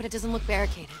door's locked, but it doesn't look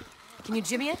barricaded. Can you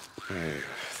jimmy it? I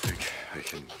think I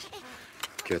can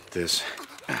get this.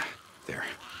 There.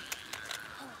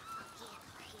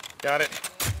 Got it.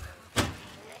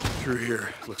 Through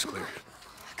here. Looks clear.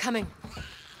 Coming.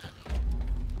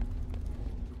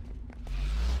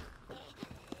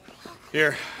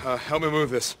 Here, help me move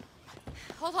this.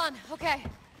 Hold on, okay.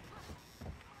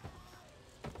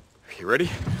 You ready?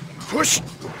 Push!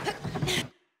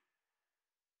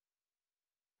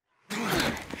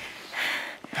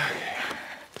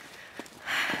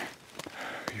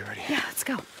 You ready? Yeah, let's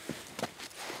go.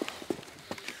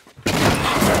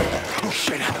 Oh,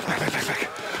 shit. Back.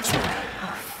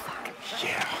 Oh, fuck.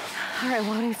 Yeah. All right,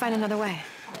 why don't we find another way?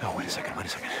 No, wait a second.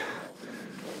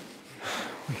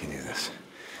 We can do this.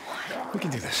 We can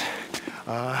do this.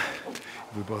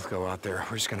 If we both go out there,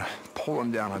 we're just gonna pull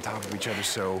them down on top of each other,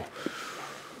 so...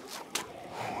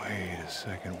 Wait a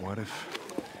second, what if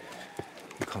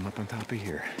you come up on top of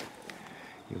here?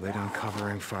 You lay down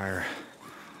covering fire.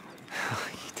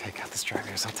 You take out the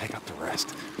stragglers, I'll take out the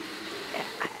rest.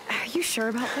 Are you sure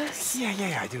about this?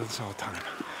 Yeah, I do this all the time.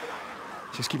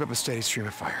 Just keep up a steady stream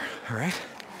of fire, all right?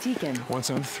 Deacon. Once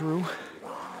I'm through,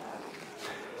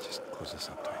 just close this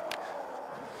up tight.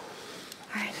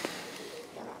 All right.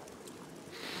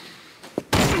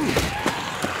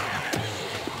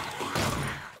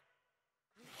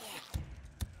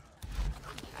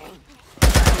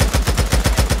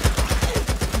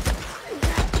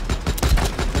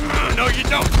 No, you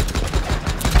don't!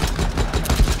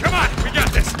 Come on, we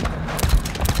got this!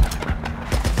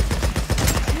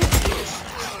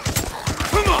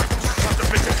 Come on! Stop the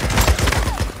bitches!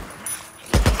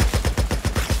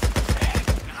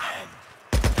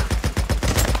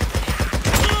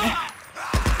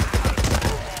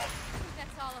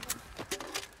 That's all of them.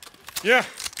 Yeah,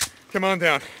 come on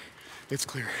down. It's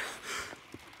clear.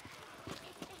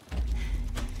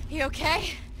 You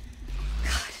okay?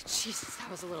 God, Jesus, that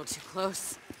was a little too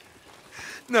close.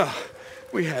 No,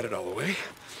 we had it all the way.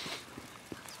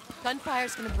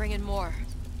 Gunfire's gonna bring in more.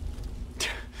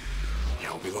 Yeah,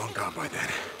 we'll be long gone by then.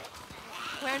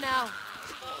 Where now?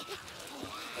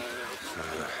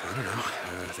 I don't know.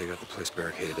 They got the place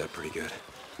barricaded up pretty good.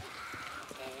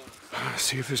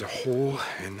 See if there's a hole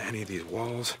in any of these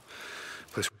walls.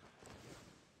 Place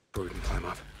where we can climb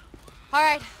up. All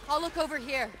right, I'll look over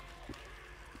here.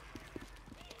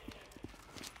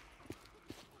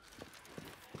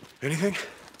 Anything?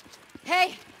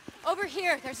 Hey, over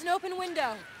here. There's an open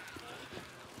window.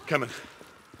 Coming.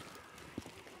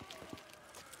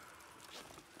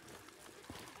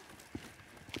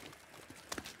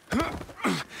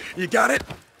 You got it?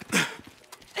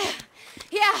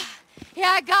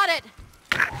 Yeah, I got it.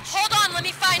 Hold on, let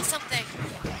me find something.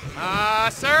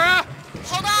 Sarah?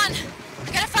 Hold on.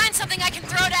 I gotta find something I can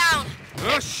throw down.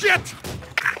 Oh, shit!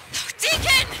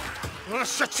 Deacon! Oh,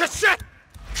 shit! God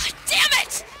damn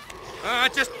it!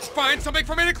 Just find something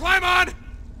for me to climb on!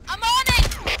 I'm on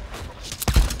it!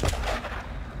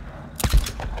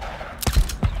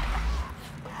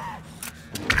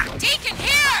 Deacon,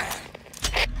 here!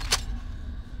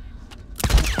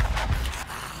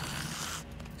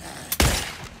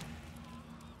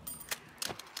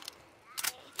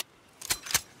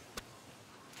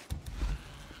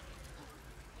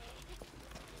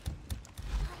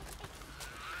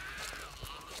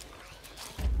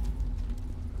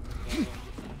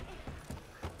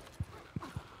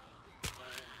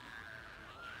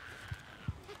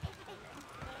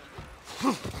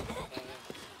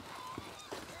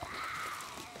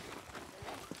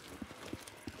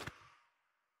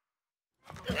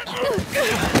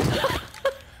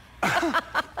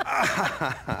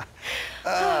 Oh,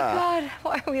 God,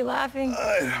 why are we laughing?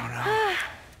 I don't know.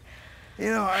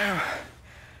 You know, I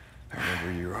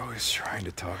remember you were always trying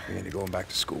to talk me into going back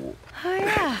to school. Oh,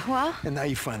 yeah, well... And now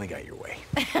you finally got your way.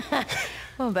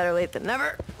 Well, better late than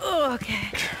never. Oh, okay.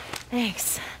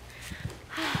 Thanks.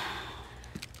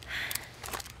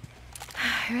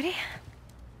 You ready?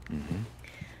 Mm-hmm.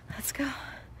 Let's go.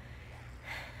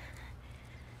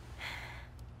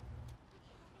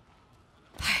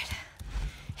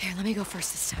 Here, let me go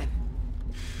first this time.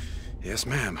 Yes,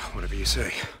 ma'am. Whatever you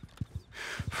say.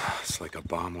 It's like a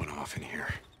bomb went off in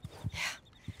here. Yeah,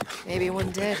 maybe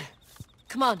one did.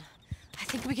 Come on. I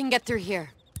think we can get through here.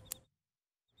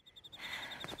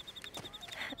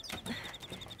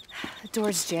 The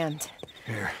door's jammed.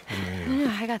 Here.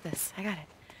 No, I got this. I got it.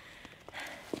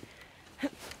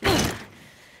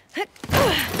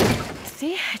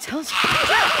 See? I told you.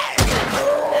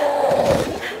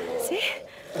 See?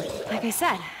 Like I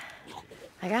said,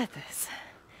 I got this.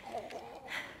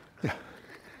 Yeah.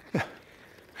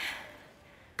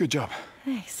 Good job.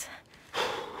 Thanks.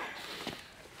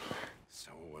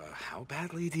 So, how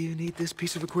badly do you need this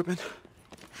piece of equipment?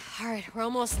 All right, we're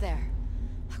almost there.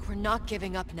 Look, we're not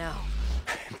giving up now.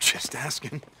 I'm just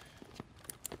asking.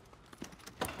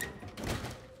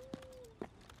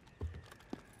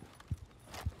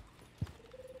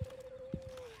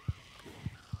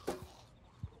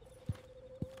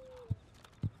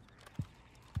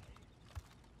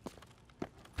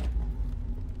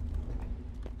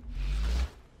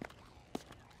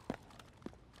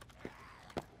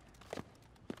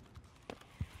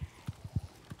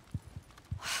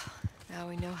 Now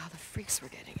we know how the freaks were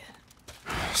getting in.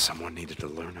 Someone needed to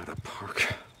learn how to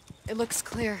park. It looks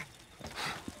clear.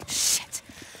 Shit.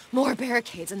 More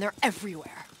barricades, and they're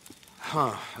everywhere.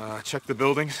 Huh. Check the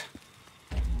buildings.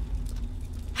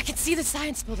 I can see the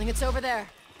science building. It's over there.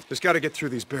 Just gotta get through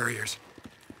these barriers.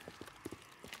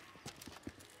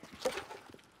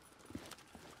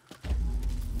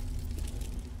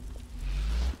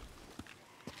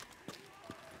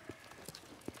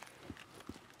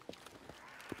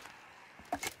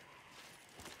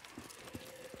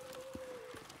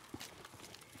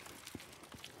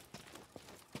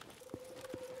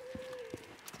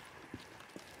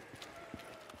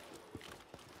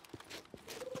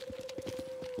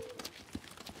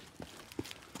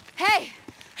 Hey!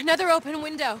 Another open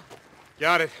window.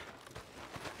 Got it.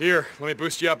 Here, let me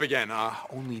boost you up again.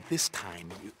 Only this time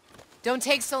you... Don't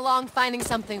take so long finding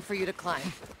something for you to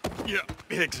climb. Yeah,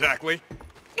 exactly.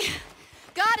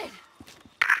 Got it!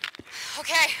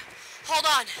 Okay, hold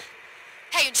on.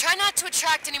 Hey, and try not to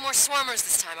attract any more swarmers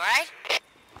this time, alright?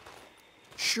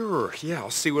 Sure, yeah,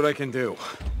 I'll see what I can do.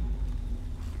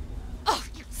 Oh,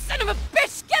 you son of a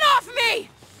bitch! Get off me!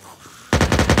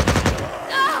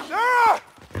 Ah! Sarah!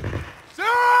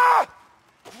 Sarah!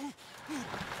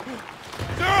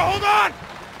 Sarah, hold on!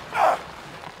 Come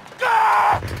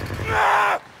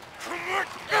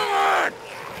on!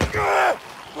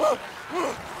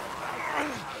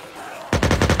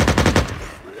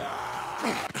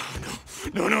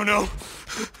 No.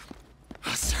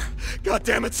 God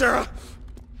damn it, Sarah!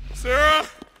 Sarah!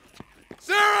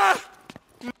 Sarah!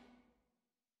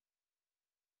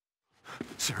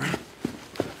 Sarah?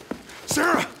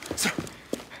 Sarah! Sarah!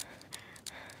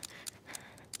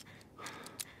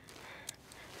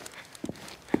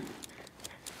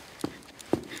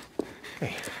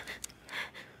 Hey.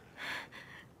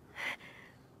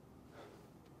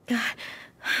 God,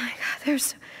 oh my God,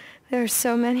 there's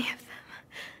so many of them.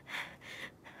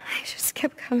 They just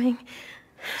kept coming.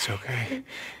 It's okay.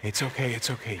 It's okay. It's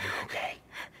okay. You're okay.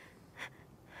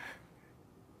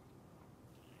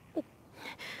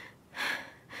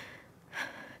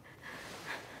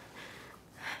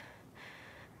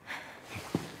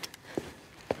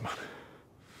 Come on.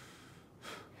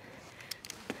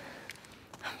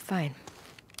 I'm fine.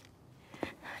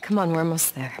 Come on, we're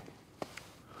almost there.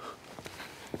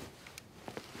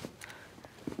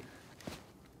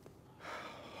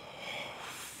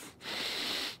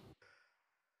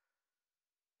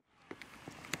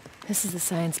 This is the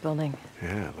science building.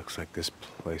 Yeah, it looks like this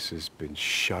place has been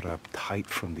shut up tight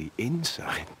from the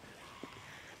inside.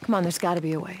 Come on, there's got to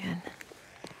be a way in.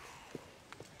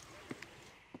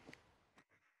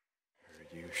 Are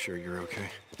you sure you're okay?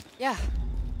 Yeah.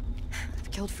 I've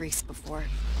killed freaks before.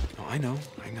 Oh, I know.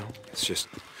 It's just...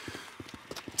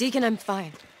 Deacon, I'm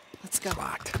fine. Let's go.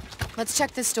 locked. Let's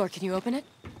check this door. Can you open it?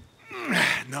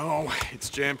 No, it's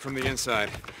jammed from the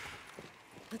inside.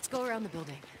 Let's go around the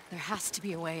building. There has to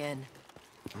be a way in.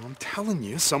 I'm telling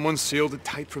you, someone sealed it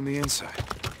tight from the inside.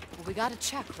 Well, we gotta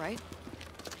check, right?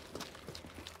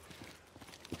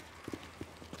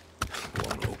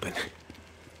 Won't open.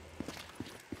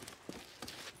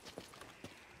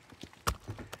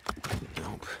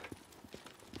 Nope.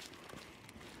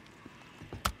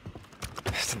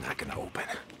 It's not gonna open.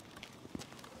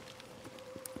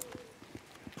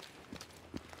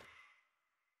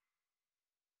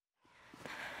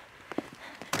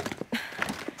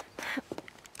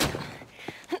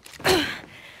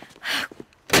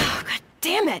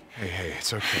 Damn it! Hey,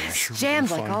 it's okay. I'm sure Jammed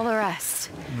we'll like find all the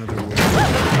rest. another way.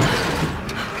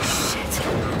 Shit.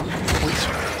 Wait,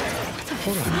 sorry.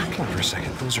 Hold on for a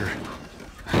second. Those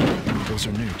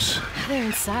are newts. They're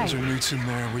inside. Those are newts in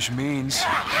there, which means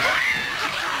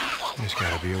there's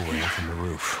gotta be a way from the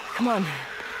roof. Come on.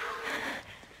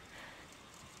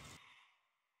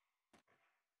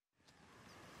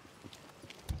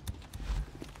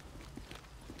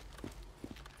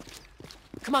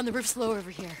 Come on, the roof's low over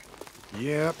here.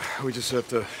 Yep, we just have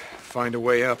to find a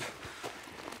way up.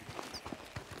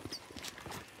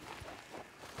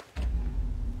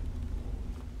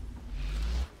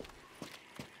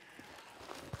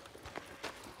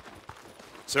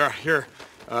 Sarah, here.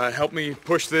 Help me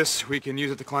push this. We can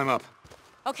use it to climb up.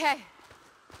 Okay.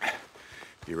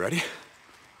 You ready?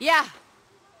 Yeah.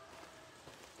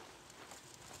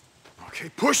 Okay,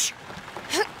 push!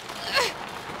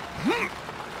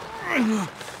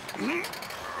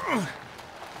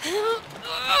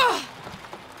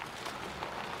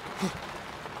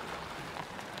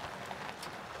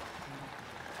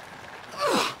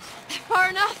 Far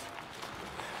enough?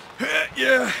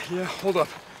 Yeah, hold up.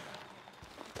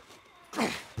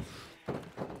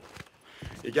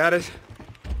 You got it?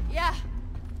 Yeah.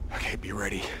 Okay, be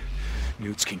ready.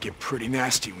 Newts can get pretty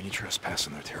nasty when you trespass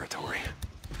on their territory.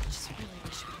 I just really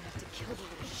wish we didn't have to kill the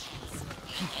little shits.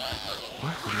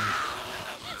 What? What do you mean?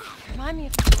 Remind me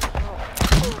of...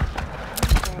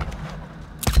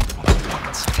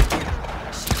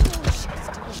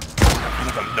 None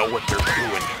of them know what they're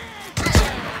doing.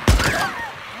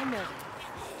 I know.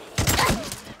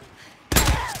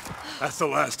 That's the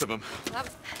last of them. That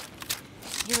was...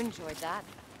 You enjoyed that.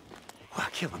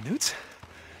 What, killing newts?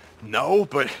 No,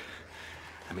 but...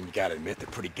 I mean, you gotta admit, they're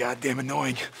pretty goddamn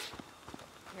annoying.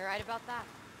 You're right about that.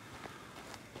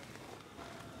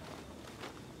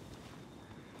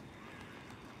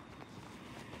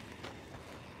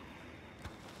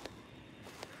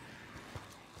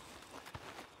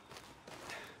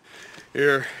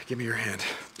 Here, give me your hand.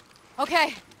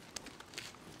 Okay.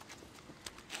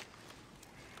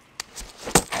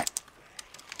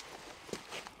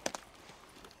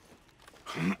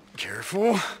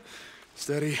 Careful.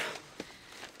 Steady.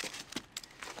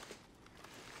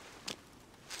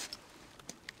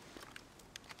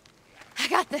 I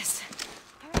got this.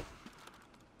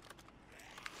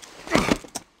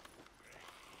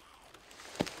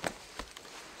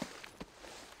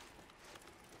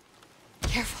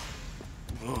 Careful.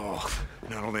 Oh,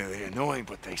 not only are they annoying,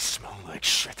 but they smell like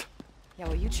shit. Yeah,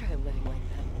 well, you try living like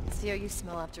that. See how you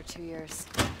smell after 2 years.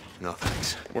 No,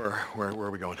 thanks. Where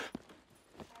are we going?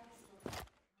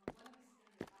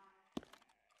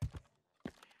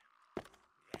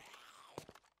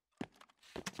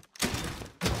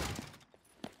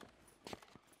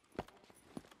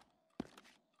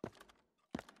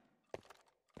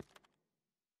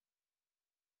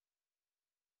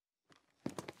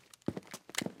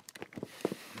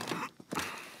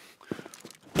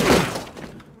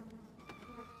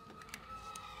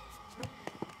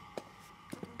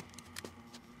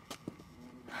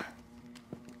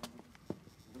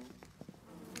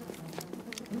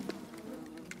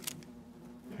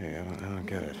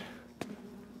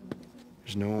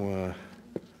 There's no,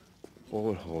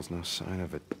 bullet holes, no sign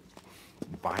of it.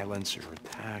 Violence or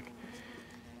attack.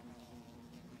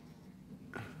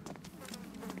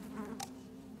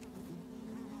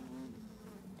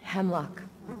 Hemlock.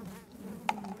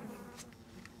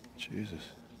 Jesus.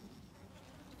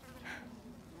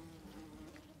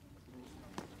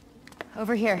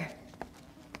 Over here.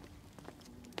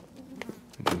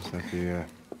 Is that the,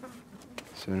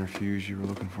 centrifuge you were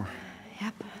looking for?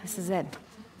 Yep, this is it.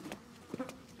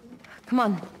 Come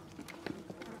on.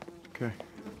 Okay.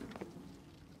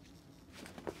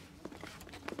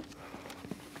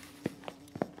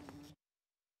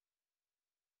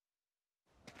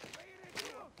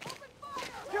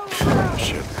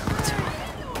 Shit.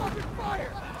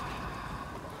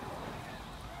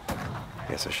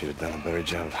 Guess I should have done a better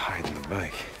job of hiding the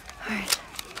bike. All right.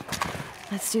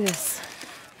 Let's do this.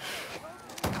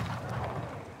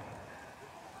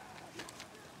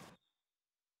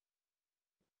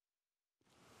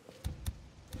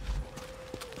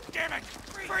 Damn it!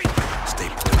 Stay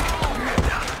put. Keep your head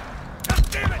down. God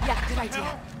damn it! Yeah, good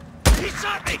idea. He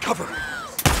shot me! Cover!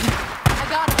 I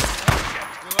got it.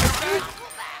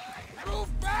 Move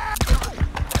back!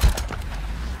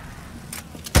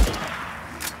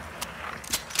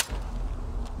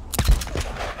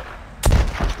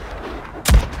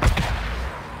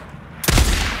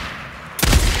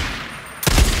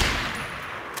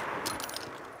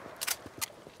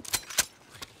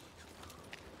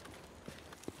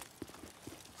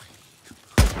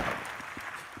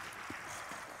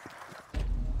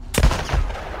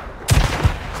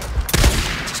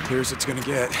 Clear as it's gonna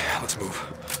get. Let's move.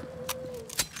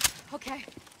 Okay.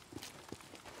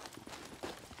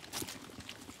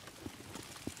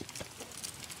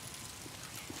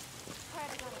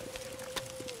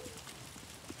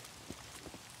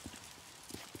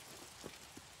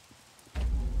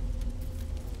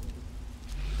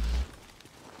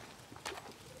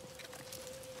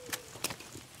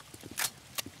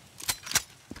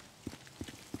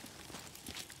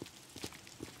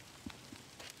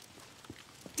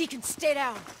 Deacon, stay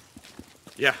down.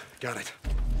 Yeah, got it.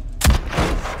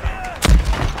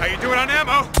 How you doing on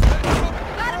ammo?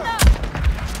 Got enough!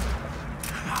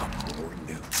 Oh, more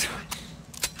nukes.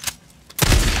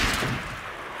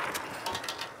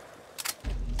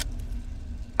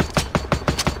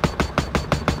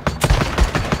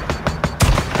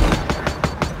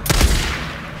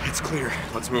 It's clear.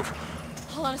 Let's move.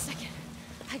 Hold on a second.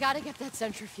 I gotta get that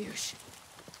centrifuge.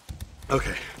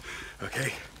 Okay.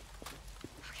 Okay.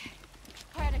 Okay.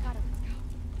 All right, I got it.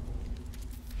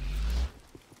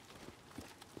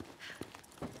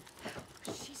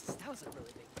 Let's go. Jesus, that was a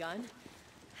really big gun.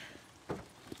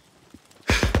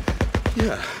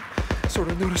 Yeah, sort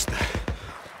of noticed that.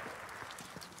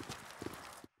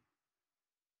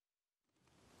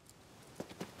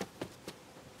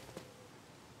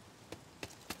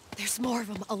 There's more of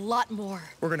them, a lot more.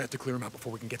 We're gonna have to clear them out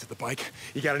before we can get to the bike.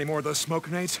 You got any more of those smoke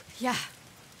grenades? Yeah.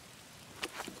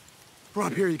 From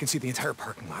up here, you can see the entire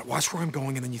parking lot. Watch where I'm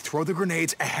going, and then you throw the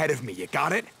grenades ahead of me. You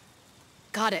got it?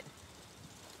 Got it.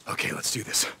 Okay, let's do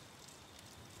this.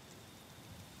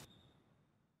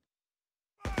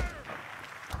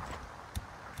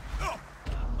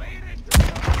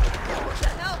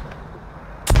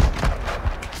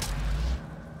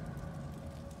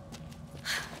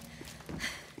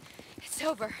 It's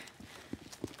over.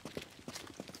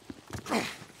 A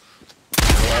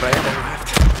lot of ammo left.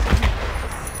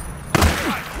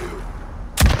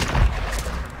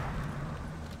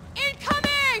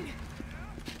 Incoming!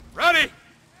 Ready!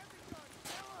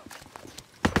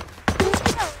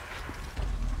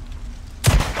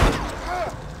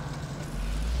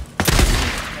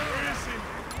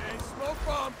 Smoke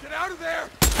bomb! Get out of there!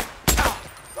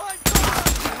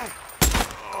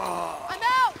 I'm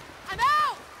out! I'm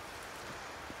out!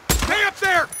 Stay up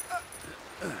there!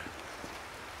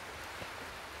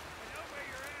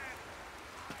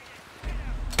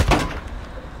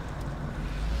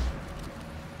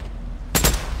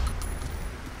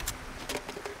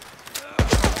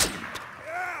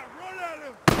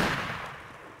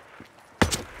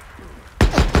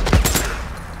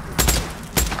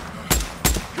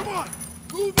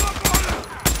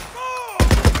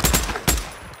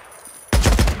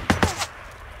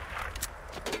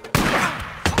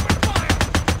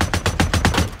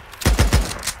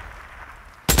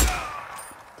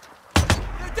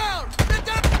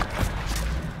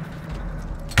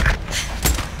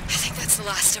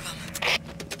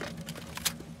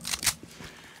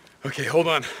 Okay, hold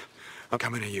on. I'm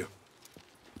coming to you.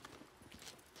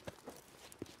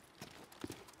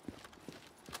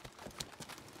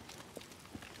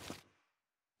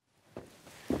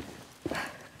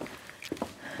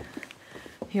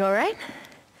 You all right?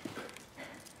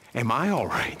 Am I all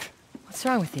right? What's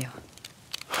wrong with you?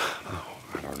 Oh,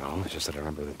 I don't know. It's just that I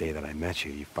remember the day that I met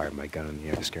you. You fired my gun in the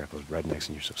air to scare off those rednecks,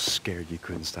 and you're so scared you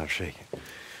couldn't stop shaking.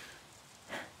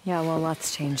 Yeah, well,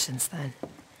 lots changed since then.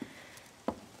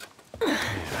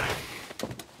 Yeah.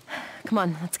 Come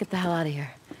on, let's get the hell out of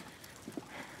here.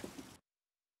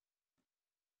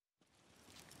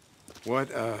 What,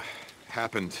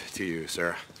 happened to you,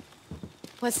 Sarah?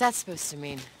 What's that supposed to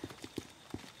mean?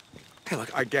 Hey,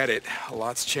 look, I get it. A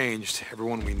lot's changed.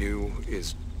 Everyone we knew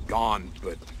is gone,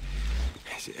 but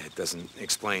it doesn't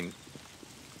explain...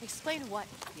 Explain what,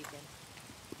 Deacon?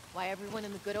 Why everyone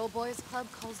in the Good Old Boys Club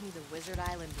calls me the Wizard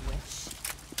Island Witch?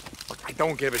 Look, I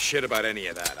don't give a shit about any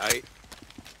of that.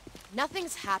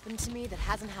 Nothing's happened to me that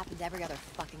hasn't happened to every other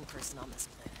fucking person on this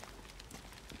planet.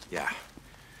 Yeah.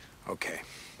 Okay.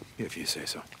 If you say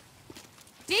so.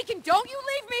 Deacon, don't you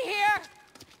leave me here!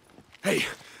 Hey,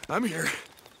 I'm here.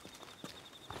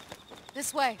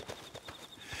 This way.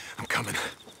 I'm coming.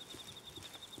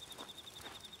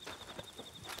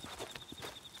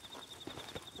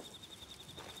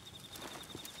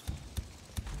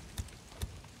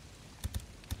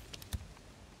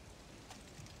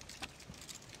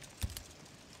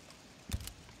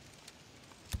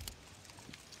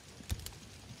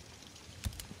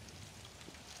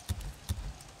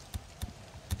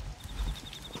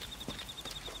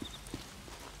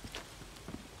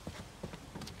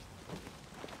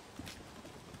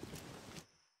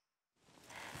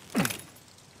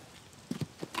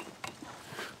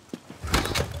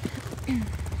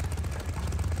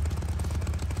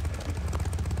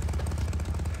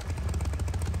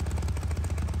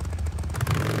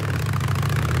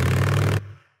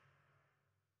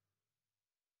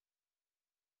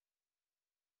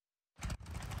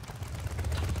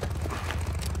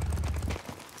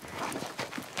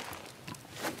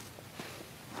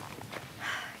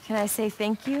 Can I say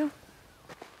thank you?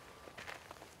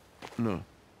 No.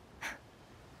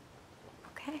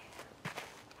 Okay.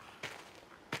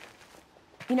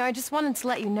 You know, I just wanted to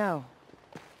let you know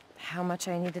how much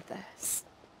I needed this.